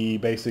going to be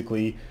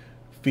basically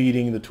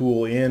feeding the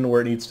tool in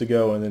where it needs to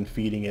go, and then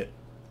feeding it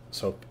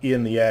so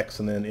in the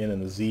X and then in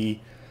the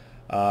Z,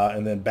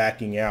 and then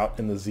backing out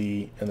in the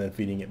Z, and then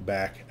feeding it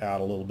back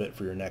out a little bit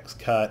for your next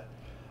cut.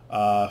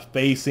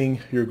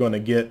 Facing, you're going to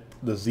get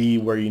the Z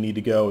where you need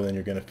to go, and then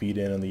you're going to feed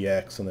in the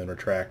X and then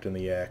retract in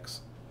the X.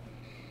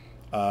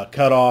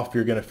 Cut off,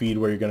 you're going to feed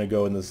where you're going to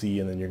go in the Z,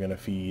 and then you're going to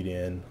feed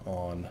in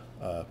on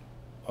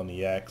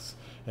the X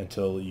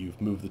until you've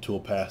moved the tool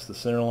past the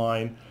center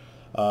line.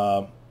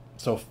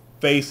 So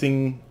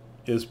facing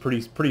is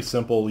pretty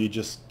simple. You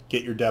just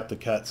get your depth of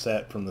cut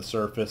set from the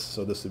surface.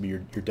 So this would be your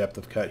depth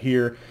of cut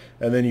here,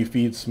 and then you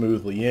feed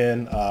smoothly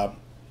in.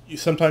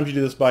 Sometimes you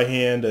do this by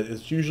hand.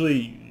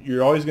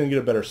 You're always going to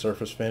get a better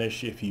surface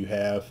finish if you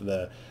have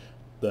the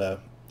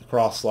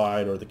cross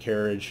slide or the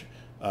carriage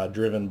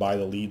driven by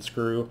the lead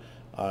screw.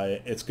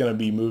 It's going to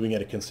be moving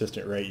at a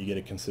consistent rate. You get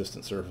a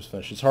consistent surface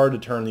finish. It's hard to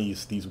turn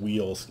these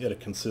wheels at a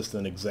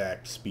consistent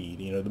exact speed.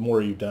 You know, the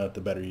more you've done it,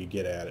 the better you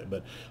get at it.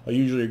 But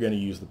usually you're going to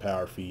use the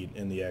power feed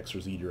in the X or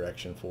Z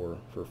direction for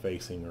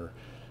facing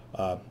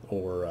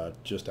or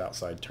just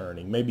outside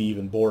turning. Maybe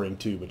even boring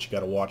too, but you got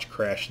to watch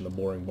crashing the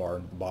boring bar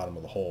in the bottom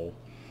of the hole.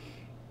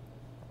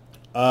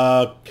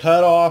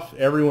 Cut off.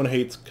 Everyone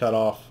hates cut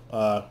off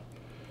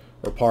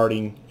or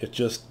parting. It's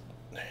just,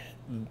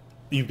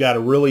 you've got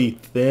a really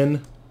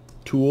thin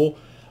tool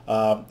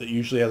that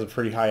usually has a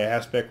pretty high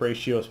aspect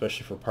ratio,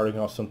 especially for parting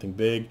off something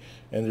big,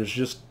 and there's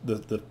just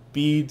the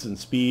feeds and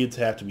speeds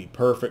have to be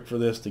perfect for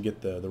this to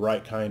get the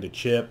right kind of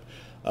chip.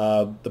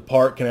 The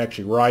part can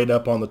actually ride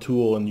up on the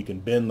tool, and you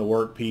can bend the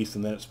workpiece,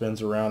 and then it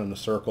spins around in a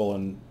circle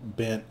and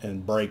bent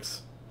and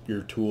breaks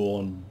your tool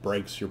and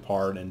breaks your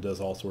part and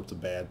does all sorts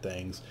of bad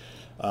things.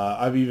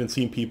 I've even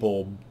seen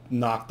people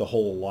knock the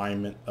whole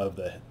alignment of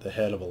the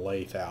head of a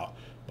lathe out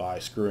by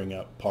screwing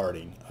up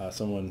parting.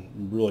 Someone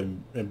really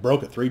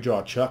broke a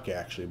 3-jaw chuck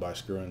actually by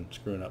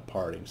screwing up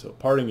parting. So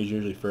parting is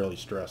usually fairly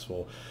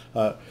stressful.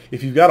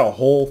 If you've got a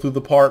hole through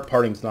the part,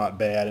 parting's not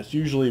bad. It's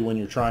usually when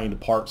you're trying to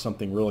part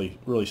something really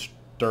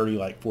sturdy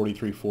like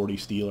 4340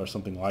 steel or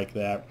something like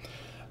that,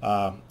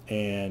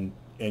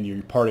 and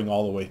you're parting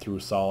all the way through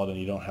solid and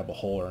you don't have a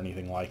hole or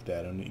anything like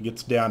that, and it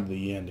gets down to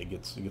the end, it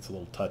gets a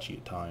little touchy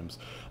at times.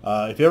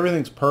 If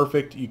everything's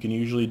perfect, you can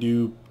usually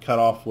do cut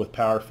off with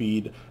power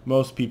feed.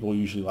 Most people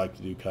usually like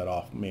to do cut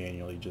off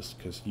manually, just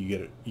because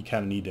you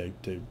kind of need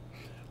to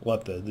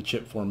let the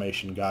chip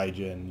formation guide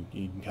you, and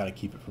you can kind of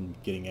keep it from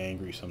getting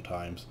angry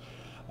sometimes.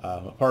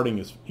 Parting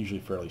is usually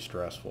fairly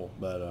stressful,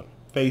 but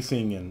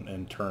facing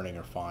and turning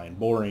are fine.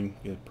 Boring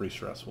is pretty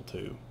stressful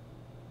too.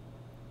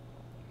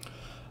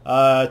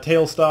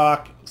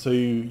 Tailstock, so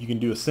you can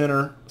do a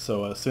center.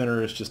 So a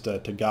center is just to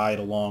guide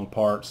a long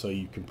part so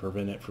you can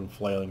prevent it from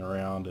flailing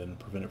around and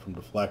prevent it from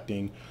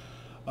deflecting.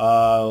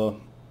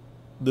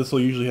 This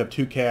will usually have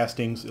two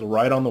castings. It'll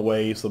ride on the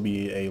waves. There'll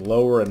be a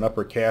lower and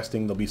upper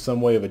casting. There'll be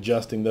some way of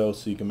adjusting those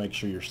so you can make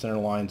sure your center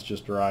line's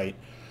just right.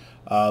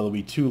 There'll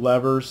be two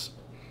levers.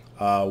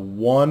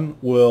 One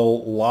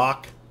will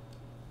lock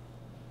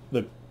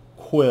the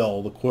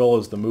quill. The quill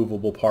is the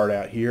movable part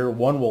out here.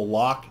 One will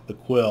lock the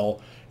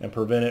quill and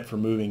prevent it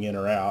from moving in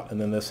or out, and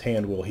then this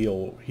hand wheel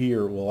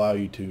here will allow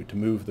you to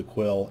move the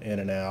quill in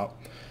and out.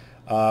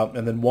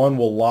 And then one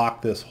will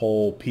lock this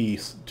whole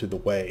piece to the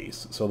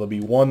ways. So there'll be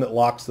one that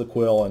locks the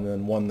quill and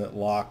then one that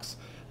locks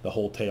the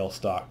whole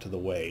tailstock to the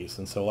ways.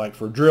 And so like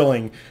for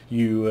drilling,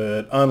 you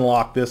would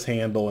unlock this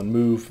handle and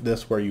move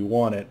this where you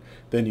want it.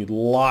 Then you'd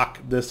lock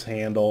this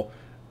handle,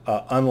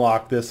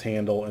 unlock this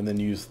handle, and then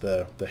use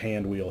the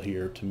hand wheel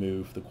here to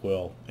move the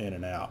quill in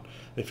and out.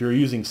 If you're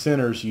using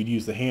centers, you'd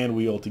use the hand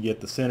wheel to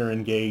get the center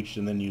engaged,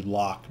 and then you'd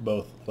lock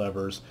both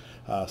levers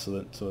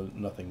so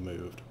nothing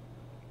moved.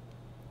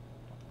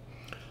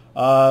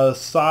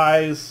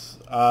 Size,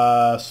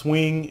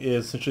 swing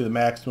is essentially the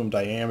maximum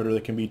diameter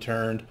that can be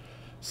turned.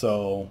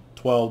 So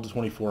 12 to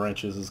 24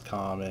 inches is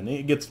common.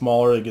 It gets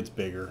smaller, it gets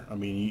bigger. I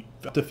mean,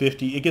 up to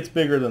 50, it gets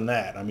bigger than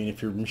that. I mean,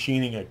 if you're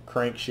machining a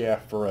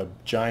crankshaft for a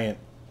giant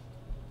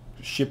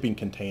shipping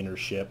container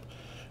ship,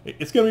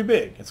 it's going to be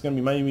big. It's going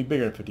to be might even be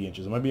bigger than 50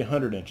 inches. It might be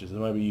 100 inches. It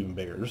might be even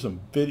bigger. There's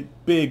some big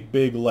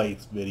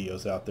lathe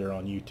videos out there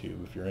on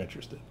YouTube if you're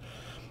interested.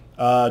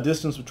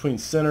 Distance between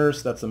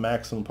centers, that's the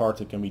maximum part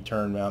that can be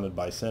turned mounted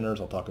by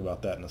centers. I'll talk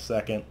about that in a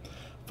second.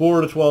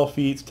 4 to 12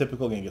 feet is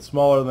typical. It gets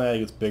smaller than that, it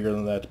gets bigger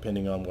than that,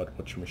 depending on what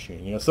you're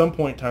machining. You know, at some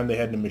point in time, they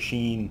had to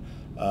machine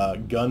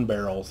gun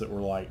barrels that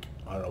were like,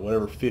 I don't know,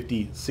 whatever,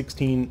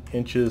 16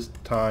 inches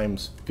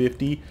times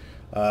 50.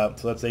 So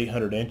that's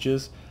 800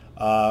 inches.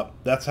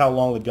 That's how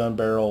long the gun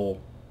barrels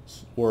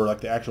were,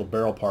 like the actual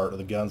barrel part of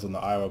the guns on the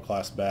Iowa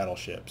class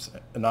battleships,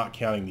 not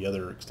counting the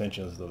other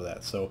extensions of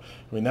that. So,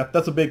 I mean,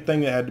 that's a big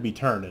thing that had to be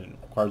turned, and it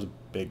requires a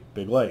big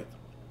lathe.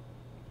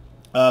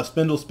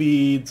 Spindle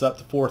speeds up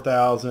to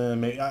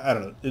 4,000. I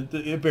don't know.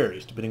 It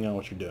varies depending on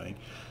what you're doing.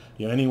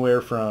 You know,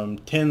 anywhere from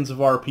tens of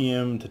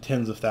RPM to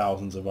tens of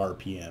thousands of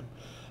RPM.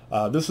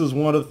 This is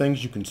one of the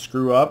things you can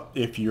screw up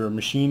if you're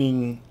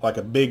machining like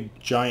a big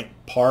giant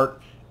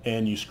part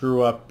and you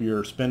screw up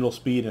your spindle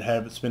speed and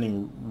have it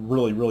spinning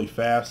really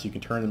fast. You can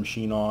turn the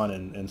machine on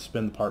and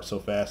spin the part so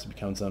fast it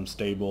becomes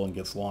unstable and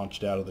gets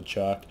launched out of the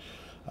chuck.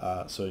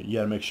 So you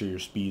got to make sure your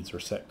speeds are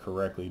set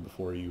correctly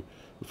before you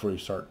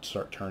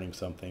start turning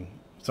something.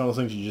 Some of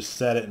those things you just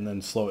set it and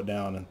then slow it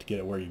down and to get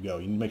it where you go.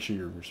 You need to make sure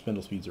your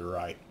spindle speeds are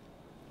right.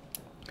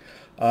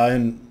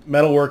 And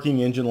metalworking,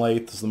 engine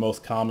lathe is the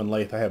most common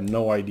lathe. I have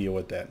no idea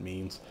what that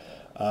means.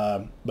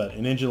 But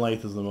an engine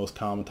lathe is the most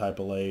common type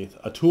of lathe.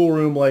 A tool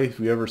room lathe, if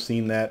you've ever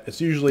seen that, it's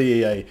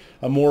usually a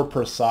more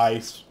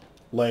precise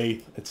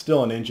lathe. It's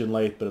still an engine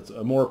lathe, but it's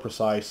a more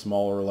precise,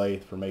 smaller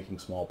lathe for making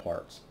small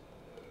parts.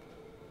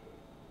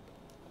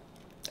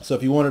 So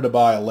if you wanted to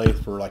buy a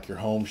lathe for like your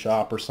home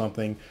shop or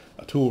something,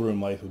 a tool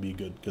room lathe would be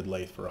a good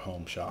lathe for a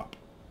home shop.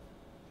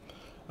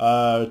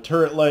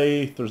 Turret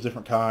lathe, there's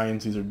different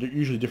kinds. These are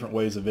usually different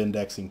ways of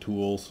indexing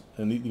tools,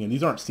 and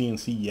these aren't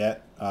CNC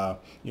yet.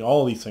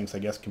 All of these things I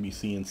guess can be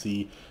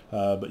CNC,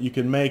 but you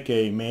can make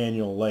a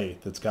manual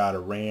lathe that's got a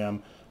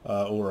ram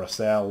or a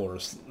saddle or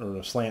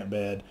a slant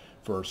bed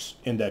for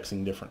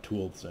indexing different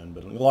tools in.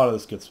 But a lot of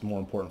this gets more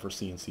important for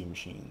CNC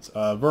machines.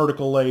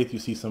 Vertical lathe, you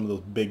see some of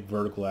those big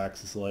vertical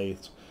axis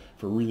lathes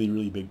for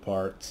really big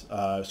parts.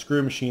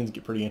 Screw machines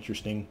get pretty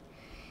interesting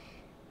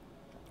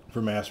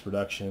for mass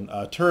production.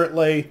 Turret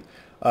lathe,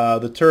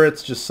 the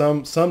turret's just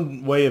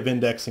some way of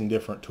indexing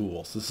different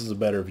tools. This is a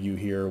better view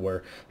here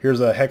where here's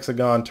a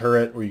hexagon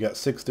turret where you got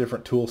 6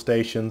 different tool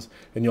stations,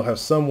 and you'll have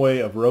some way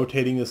of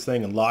rotating this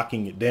thing and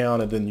locking it down,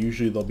 and then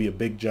usually there'll be a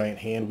big giant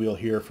hand wheel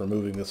here for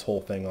moving this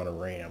whole thing on a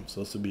ram. So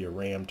this would be a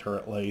ram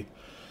turret lathe.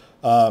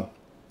 On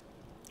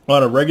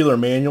a regular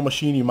manual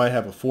machine, you might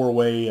have a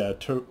 4-way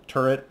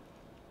turret.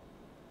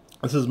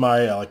 This is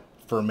my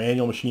for a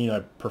manual machine, I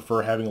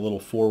prefer having a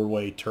little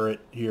 4-way turret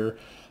here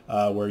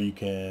where you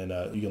can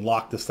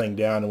lock this thing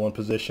down in one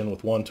position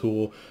with one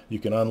tool. You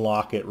can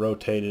unlock it,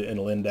 rotate it, and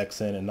it'll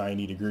index in at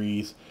 90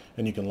 degrees,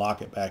 and you can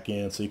lock it back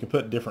in. So you can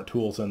put different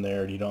tools in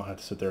there, and you don't have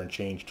to sit there and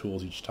change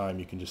tools each time.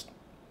 You can just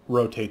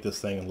rotate this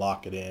thing and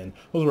lock it in.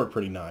 Those work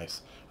pretty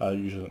nice.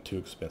 Usually not too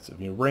expensive.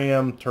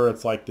 Ram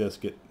turrets like this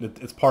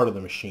it's part of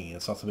the machine.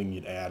 It's not something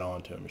you'd add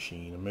on to a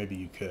machine, or maybe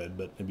you could,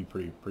 but it'd be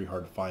pretty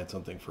hard to find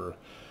something for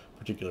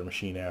particular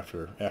machine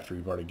after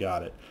you've already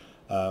got it.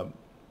 So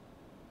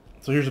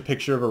here's a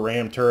picture of a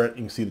ram turret.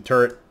 You can see the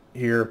turret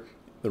here,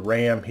 the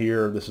ram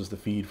here. This is the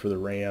feed for the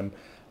ram.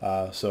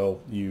 So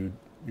you've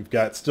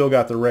still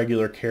got the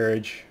regular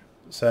carriage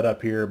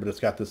setup here, but it's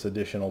got this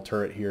additional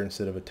turret here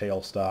instead of a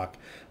tailstock,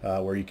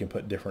 where you can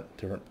put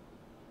different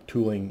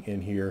tooling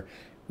in here,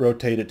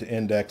 rotate it to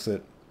index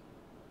it,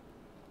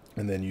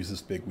 and then use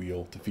this big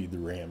wheel to feed the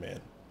ram in.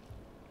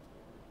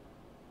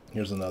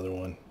 Here's another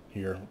one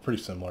here,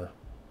 pretty similar.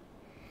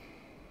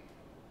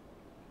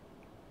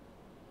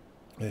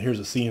 And here's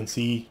a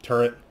CNC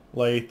turret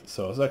lathe.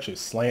 So it's actually a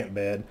slant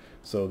bed,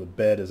 so the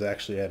bed is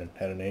actually at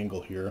an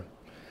angle here.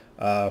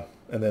 And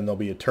then there'll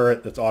be a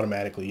turret that's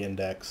automatically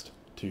indexed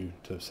to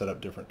set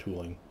up different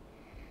tooling.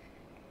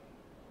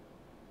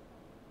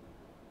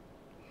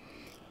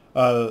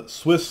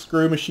 Swiss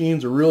screw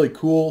machines are really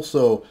cool.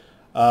 So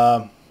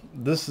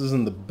this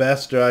isn't the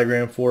best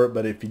diagram for it,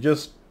 but if you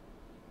just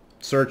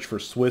search for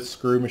Swiss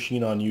screw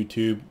machine on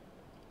YouTube,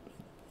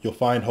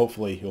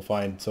 hopefully you'll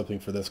find something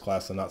for this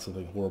class and not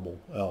something horrible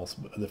else,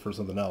 for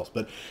something else.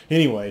 But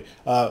anyway,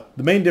 the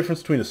main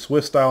difference between a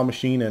Swiss style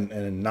machine and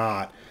a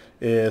not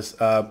is,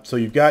 so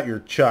you've got your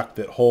chuck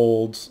that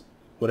holds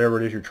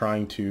whatever it is you're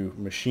trying to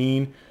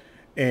machine,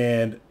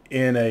 and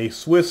in a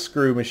Swiss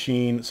screw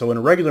machine, so in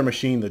a regular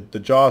machine, the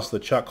jaws of the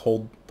chuck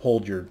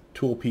hold your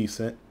tool piece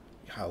in,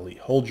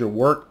 hold your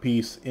work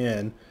piece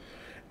in,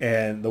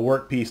 and the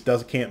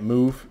workpiece can't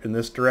move in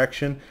this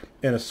direction.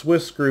 In a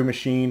Swiss screw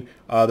machine,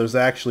 there's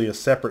actually a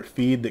separate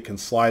feed that can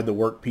slide the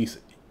workpiece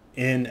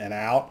in and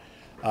out.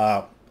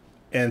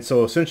 And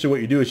so essentially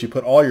what you do is you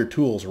put all your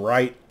tools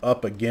right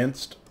up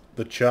against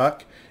the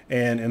chuck,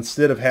 and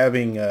instead of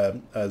having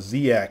a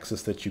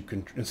Z-axis that you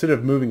can, instead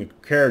of moving a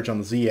carriage on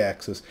the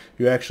Z-axis,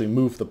 you actually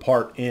move the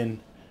part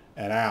in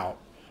and out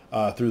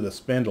through the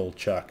spindle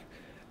chuck,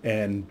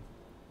 and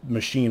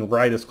machine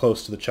right as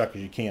close to the chuck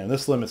as you can.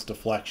 This limits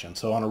deflection.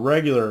 So on a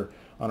regular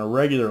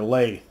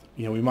lathe,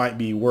 we might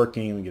be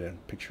working, let me get a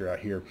picture out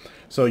here.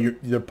 So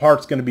the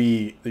part's going to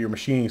be, your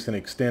machining is going to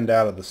extend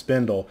out of the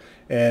spindle,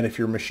 and if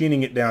you're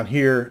machining it down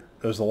here,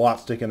 there's a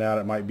lot sticking out.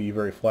 It might be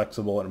very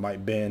flexible and it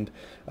might bend.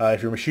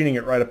 If you're machining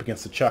it right up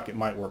against the chuck, it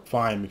might work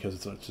fine because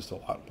it's just a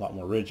lot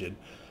more rigid.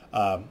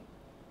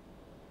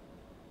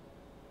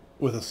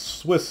 With a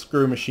Swiss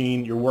screw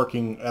machine, you're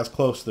working as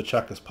close to the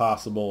chuck as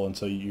possible, and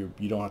so you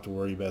don't have to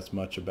worry as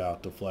much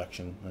about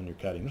deflection when you're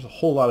cutting. There's a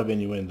whole lot of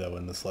innuendo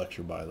in this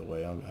lecture, by the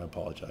way. I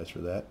apologize for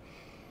that.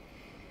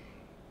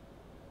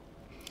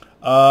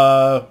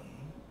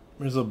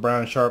 Here's a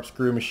Brown & Sharp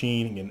screw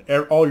machine.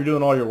 Again, all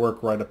your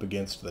work right up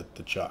against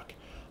the chuck.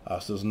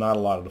 So there's not a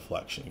lot of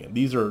deflection. Again,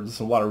 there's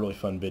a lot of really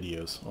fun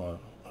videos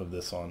of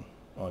this on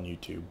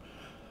YouTube.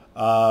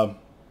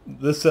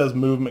 This says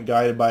movement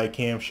guided by a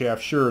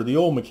camshaft. Sure, the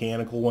old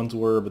mechanical ones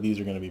were, but these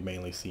are going to be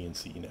mainly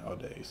CNC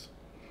nowadays.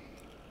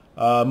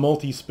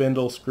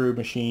 Multi-spindle screw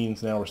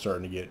machines, now we're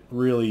starting to get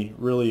really,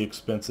 really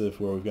expensive,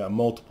 where we've got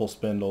multiple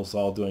spindles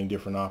all doing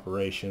different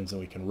operations,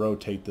 and we can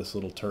rotate this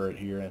little turret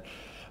here.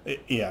 And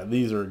yeah,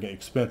 these are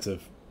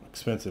expensive,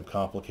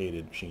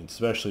 complicated machines,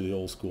 especially the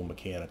old school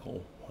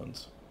mechanical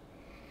ones.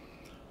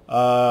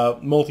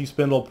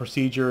 Multi-spindle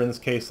procedure, in this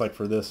case, like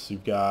for this,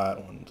 you've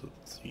got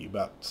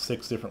about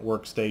 6 different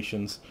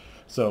workstations.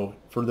 So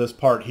for this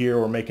part here,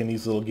 we're making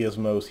these little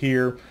gizmos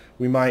here.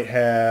 We might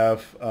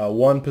have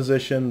one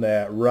position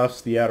that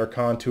roughs the outer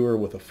contour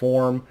with a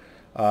form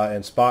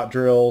and spot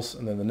drills,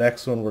 and then the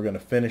next one we're going to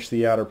finish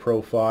the outer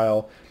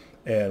profile,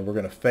 and we're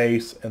going to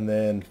face and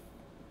then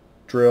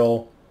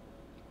drill.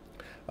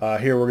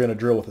 Here we're going to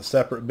drill with a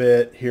separate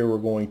bit. Here we're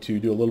going to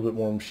do a little bit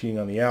more machining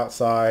on the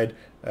outside.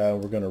 We're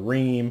going to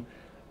ream.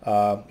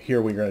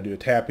 Here we're going to do a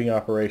tapping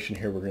operation.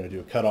 Here we're going to do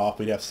a cutoff.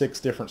 We'd have 6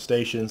 different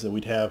stations, and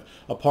we'd have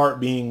a part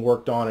being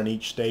worked on in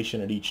each station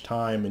at each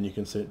time, and you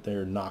can sit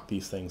there and knock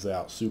these things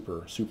out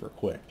super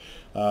quick.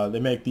 They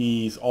make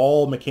these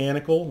all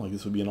mechanical, like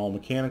this would be an all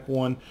mechanical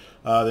one.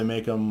 They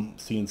make them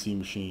CNC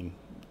machine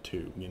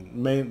too.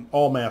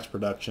 All mass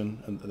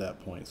production at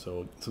that point,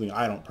 so something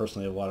I don't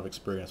personally have a lot of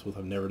experience with.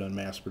 I've never done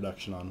mass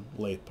production on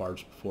lathe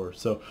parts before,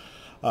 so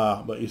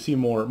but you see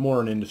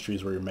more in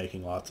industries where you're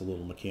making lots of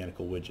little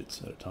mechanical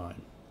widgets at a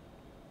time.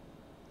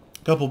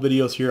 A couple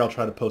videos here, I'll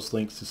try to post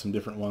links to some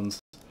different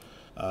ones.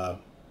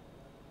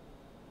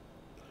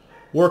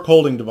 Work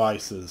holding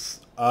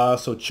devices.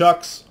 So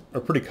chucks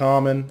are pretty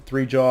common: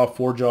 3-jaw,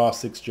 4-jaw,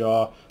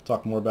 6-jaw.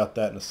 Talk more about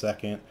that in a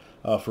second.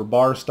 For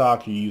bar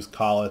stock, you use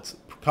collets.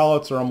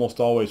 Collets are almost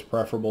always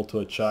preferable to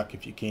a chuck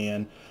if you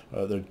can.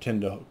 They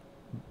tend to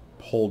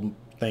hold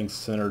things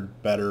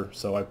centered better,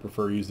 so I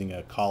prefer using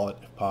a collet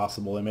if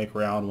possible. They make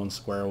round ones,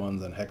 square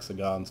ones, and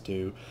hexagons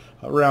too.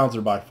 Rounds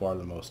are by far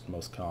the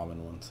most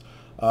common ones.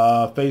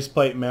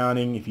 Faceplate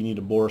mounting, if you need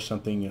to bore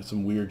something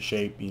some weird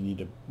shape, you need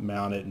to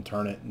mount it and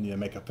turn it, and you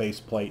make a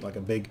faceplate, like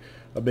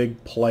a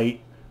big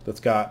plate that's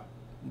got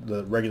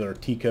the regular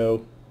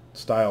Tico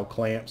style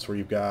clamps, where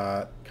you've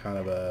got kind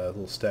of a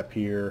little step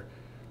here,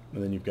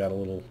 and then you've got a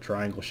little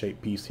triangle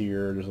shaped piece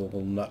here. There's a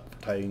little nut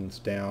for tightening this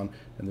down,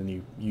 and then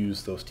you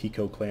use those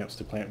Tico clamps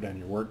to clamp down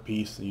your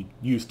workpiece. You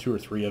use 2 or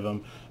 3 of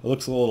them. It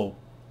looks a little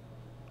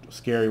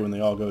scary when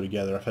they all go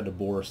together. I've had to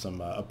bore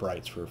some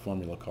uprights for a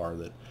Formula car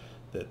that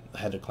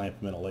had to clamp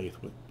them in a lathe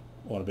with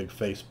want a big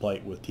face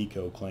plate with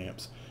Tico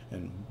clamps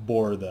and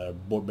bore the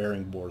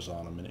bearing bores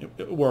on them, and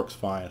it works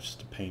fine. It's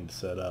just a pain to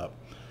set up.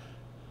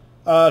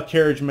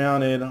 Carriage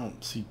mounted, I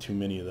don't see too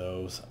many of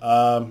those.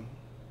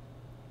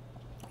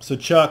 So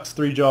chucks,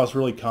 3 jaws,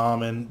 really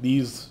common.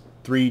 These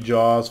 3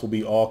 jaws will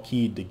be all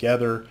keyed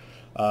together.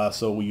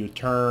 So you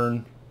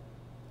turn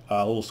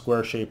a little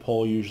square shaped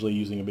hole, usually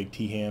using a big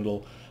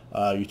T-handle.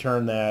 You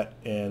turn that,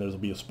 and there'll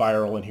be a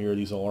spiral in here.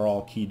 These are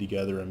all keyed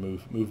together and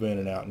move in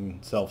and out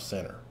and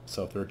self-center.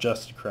 So if they're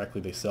adjusted correctly,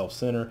 they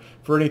self-center.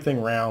 For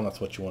anything round, that's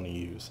what you want to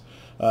use.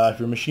 If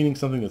you're machining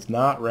something that's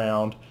not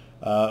round,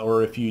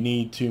 or if you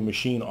need to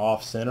machine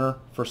off-center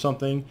for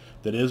something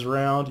that is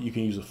round, you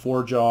can use a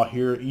 4-jaw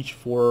here. Each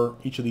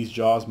of these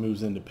jaws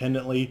moves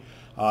independently,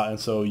 and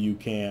so you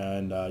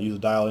can use a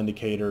dial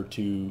indicator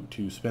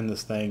to spin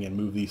this thing and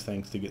move these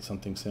things to get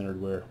something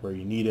centered where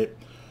you need it.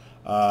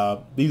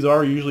 These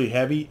are usually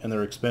heavy and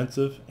they're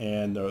expensive,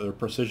 and they're a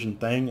precision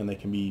thing, and they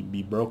can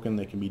be broken,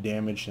 they can be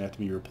damaged and have to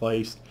be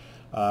replaced,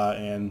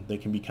 and they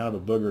can be kind of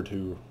a booger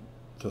to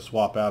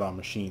swap out on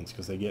machines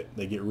because they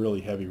get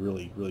really heavy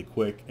really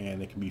quick,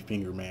 and they can be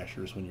finger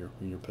mashers when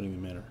you're putting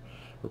them in or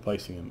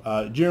replacing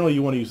them. Generally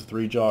you want to use a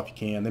 3-jaw if you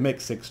can. They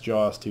make 6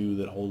 jaws too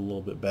that hold a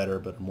little bit better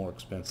but are more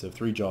expensive.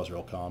 3 jaws are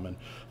real common.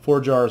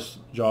 4 jaws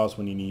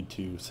when you need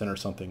to center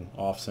something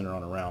off center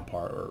on a round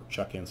part or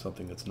chuck in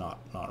something that's not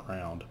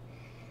round.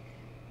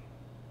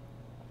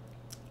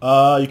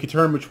 You can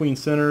turn between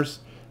centers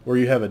where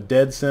you have a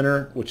dead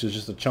center, which is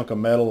just a chunk of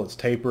metal that's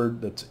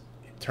tapered, that's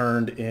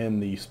turned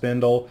in the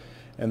spindle,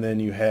 and then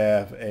you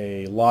have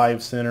a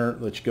live center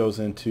which goes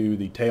into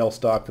the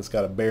tailstock that's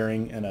got a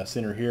bearing and a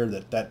center here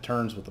that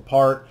turns with the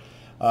part.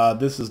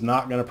 This is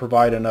not going to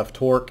provide enough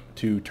torque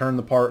to turn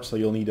the part, so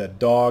you'll need a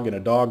dog and a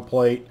dog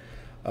plate.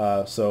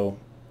 So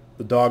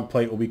the dog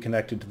plate will be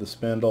connected to the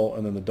spindle,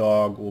 and then the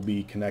dog will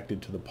be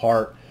connected to the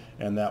part,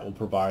 and that will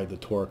provide the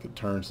torque that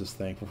turns this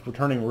thing. If we're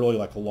turning really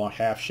like a long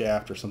half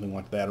shaft or something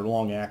like that, or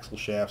long axle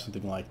shaft,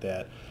 something like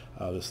that,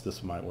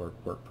 this might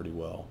work pretty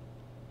well.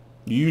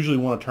 You usually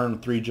want to turn the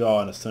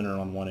 3-jaw and a center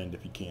on one end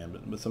if you can,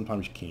 but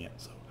sometimes you can't.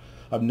 So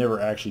I've never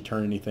actually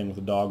turned anything with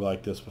a dog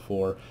like this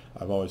before.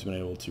 I've always been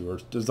able to, or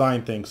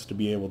design things to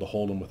be able to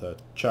hold them with a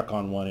chuck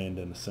on one end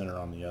and a center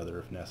on the other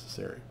if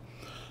necessary.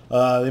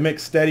 They make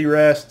steady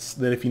rests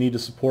that if you need to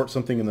support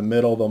something in the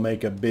middle, they'll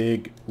make a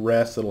big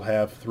rest that'll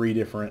have 3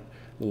 different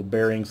little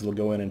bearings that'll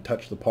go in and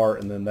touch the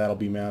part, and then that'll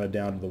be mounted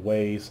down to the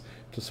ways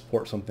to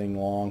support something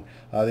long.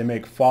 They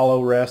make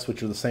follow rests,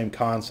 which are the same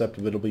concept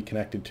of it'll be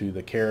connected to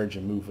the carriage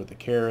and move with the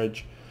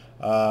carriage.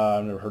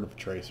 I've never heard of a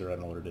tracer. I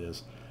don't know what it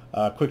is.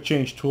 Quick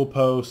change tool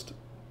post.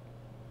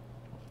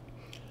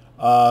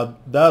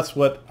 That's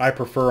what I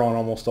prefer on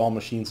almost all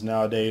machines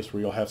nowadays,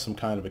 where you'll have some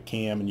kind of a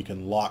cam and you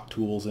can lock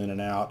tools in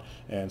and out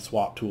and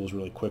swap tools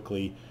really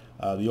quickly.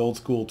 The old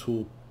school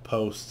tool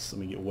posts, let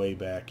me get way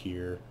back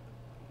here.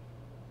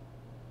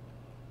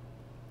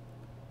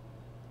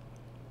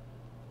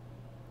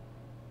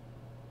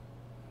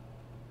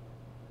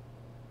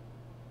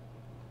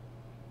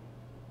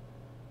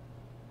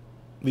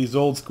 These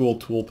old school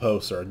tool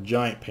posts are a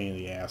giant pain in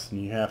the ass,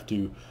 and you have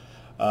to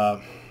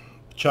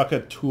chuck a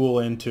tool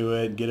into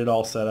it, get it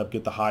all set up,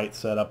 get the height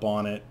set up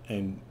on it,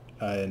 and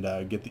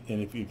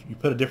if you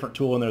put a different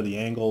tool in there, the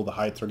angle, the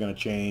heights are going to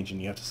change,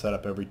 and you have to set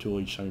up every tool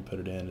each time you put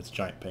it in. It's a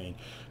giant pain.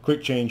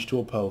 Quick change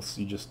tool posts,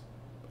 you just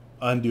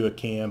undo a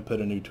cam, put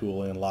a new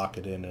tool in, lock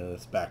it in, and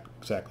it's back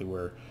exactly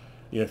where,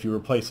 if you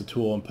replace a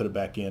tool and put it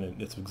back in,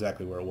 it's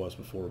exactly where it was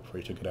before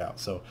you took it out.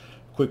 So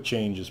quick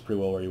change is pretty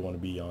well where you want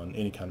to be on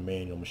any kind of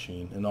manual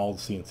machine, and all the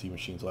CNC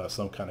machines will have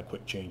some kind of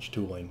quick change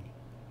tooling.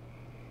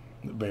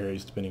 It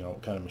varies depending on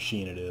what kind of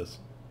machine it is.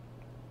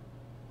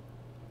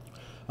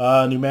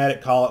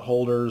 Pneumatic collet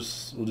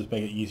holders will just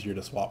make it easier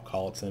to swap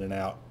collets in and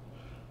out.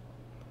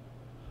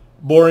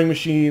 Boring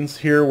machines,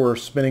 here we're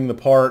spinning the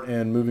part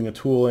and moving a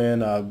tool in,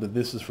 but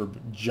this is for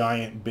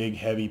giant, big,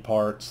 heavy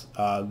parts.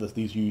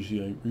 These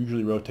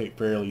usually rotate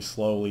fairly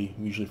slowly,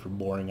 usually for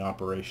boring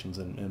operations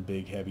and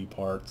big, heavy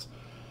parts.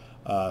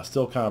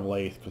 Still kind of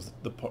lathe because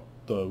the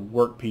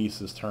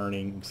workpiece is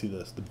turning. You can see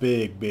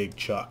the big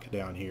chuck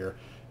down here,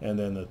 and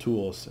then the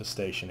tool is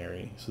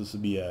stationary. So this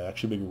would be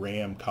actually a big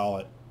ram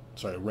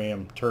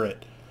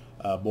turret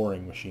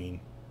boring machine.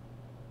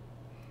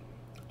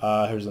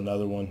 Here's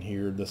another one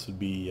here. This would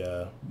be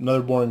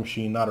another boring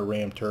machine, not a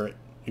ram turret.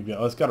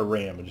 It's got a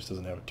ram, it just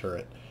doesn't have a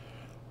turret.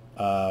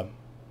 Again,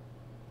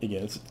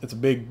 it's a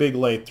big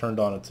lathe turned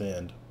on its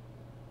end.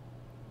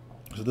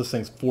 So this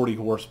thing's 40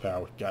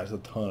 horsepower, guys, a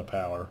ton of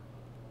power.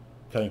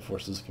 Cutting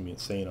forces can be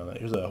insane on that.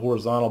 Here's a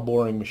horizontal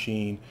boring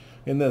machine,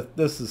 and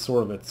this is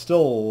sort of it's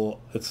still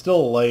a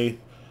lathe,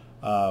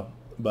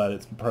 but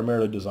it's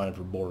primarily designed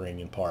for boring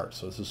in parts.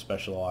 So this is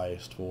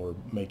specialized for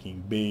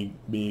making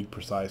big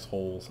precise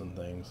holes and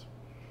things.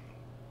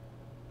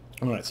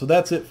 Alright, so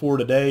that's it for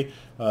today.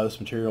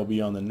 This material will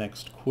be on the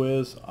next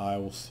quiz. I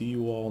will see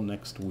you all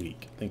next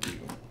week. Thank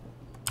you.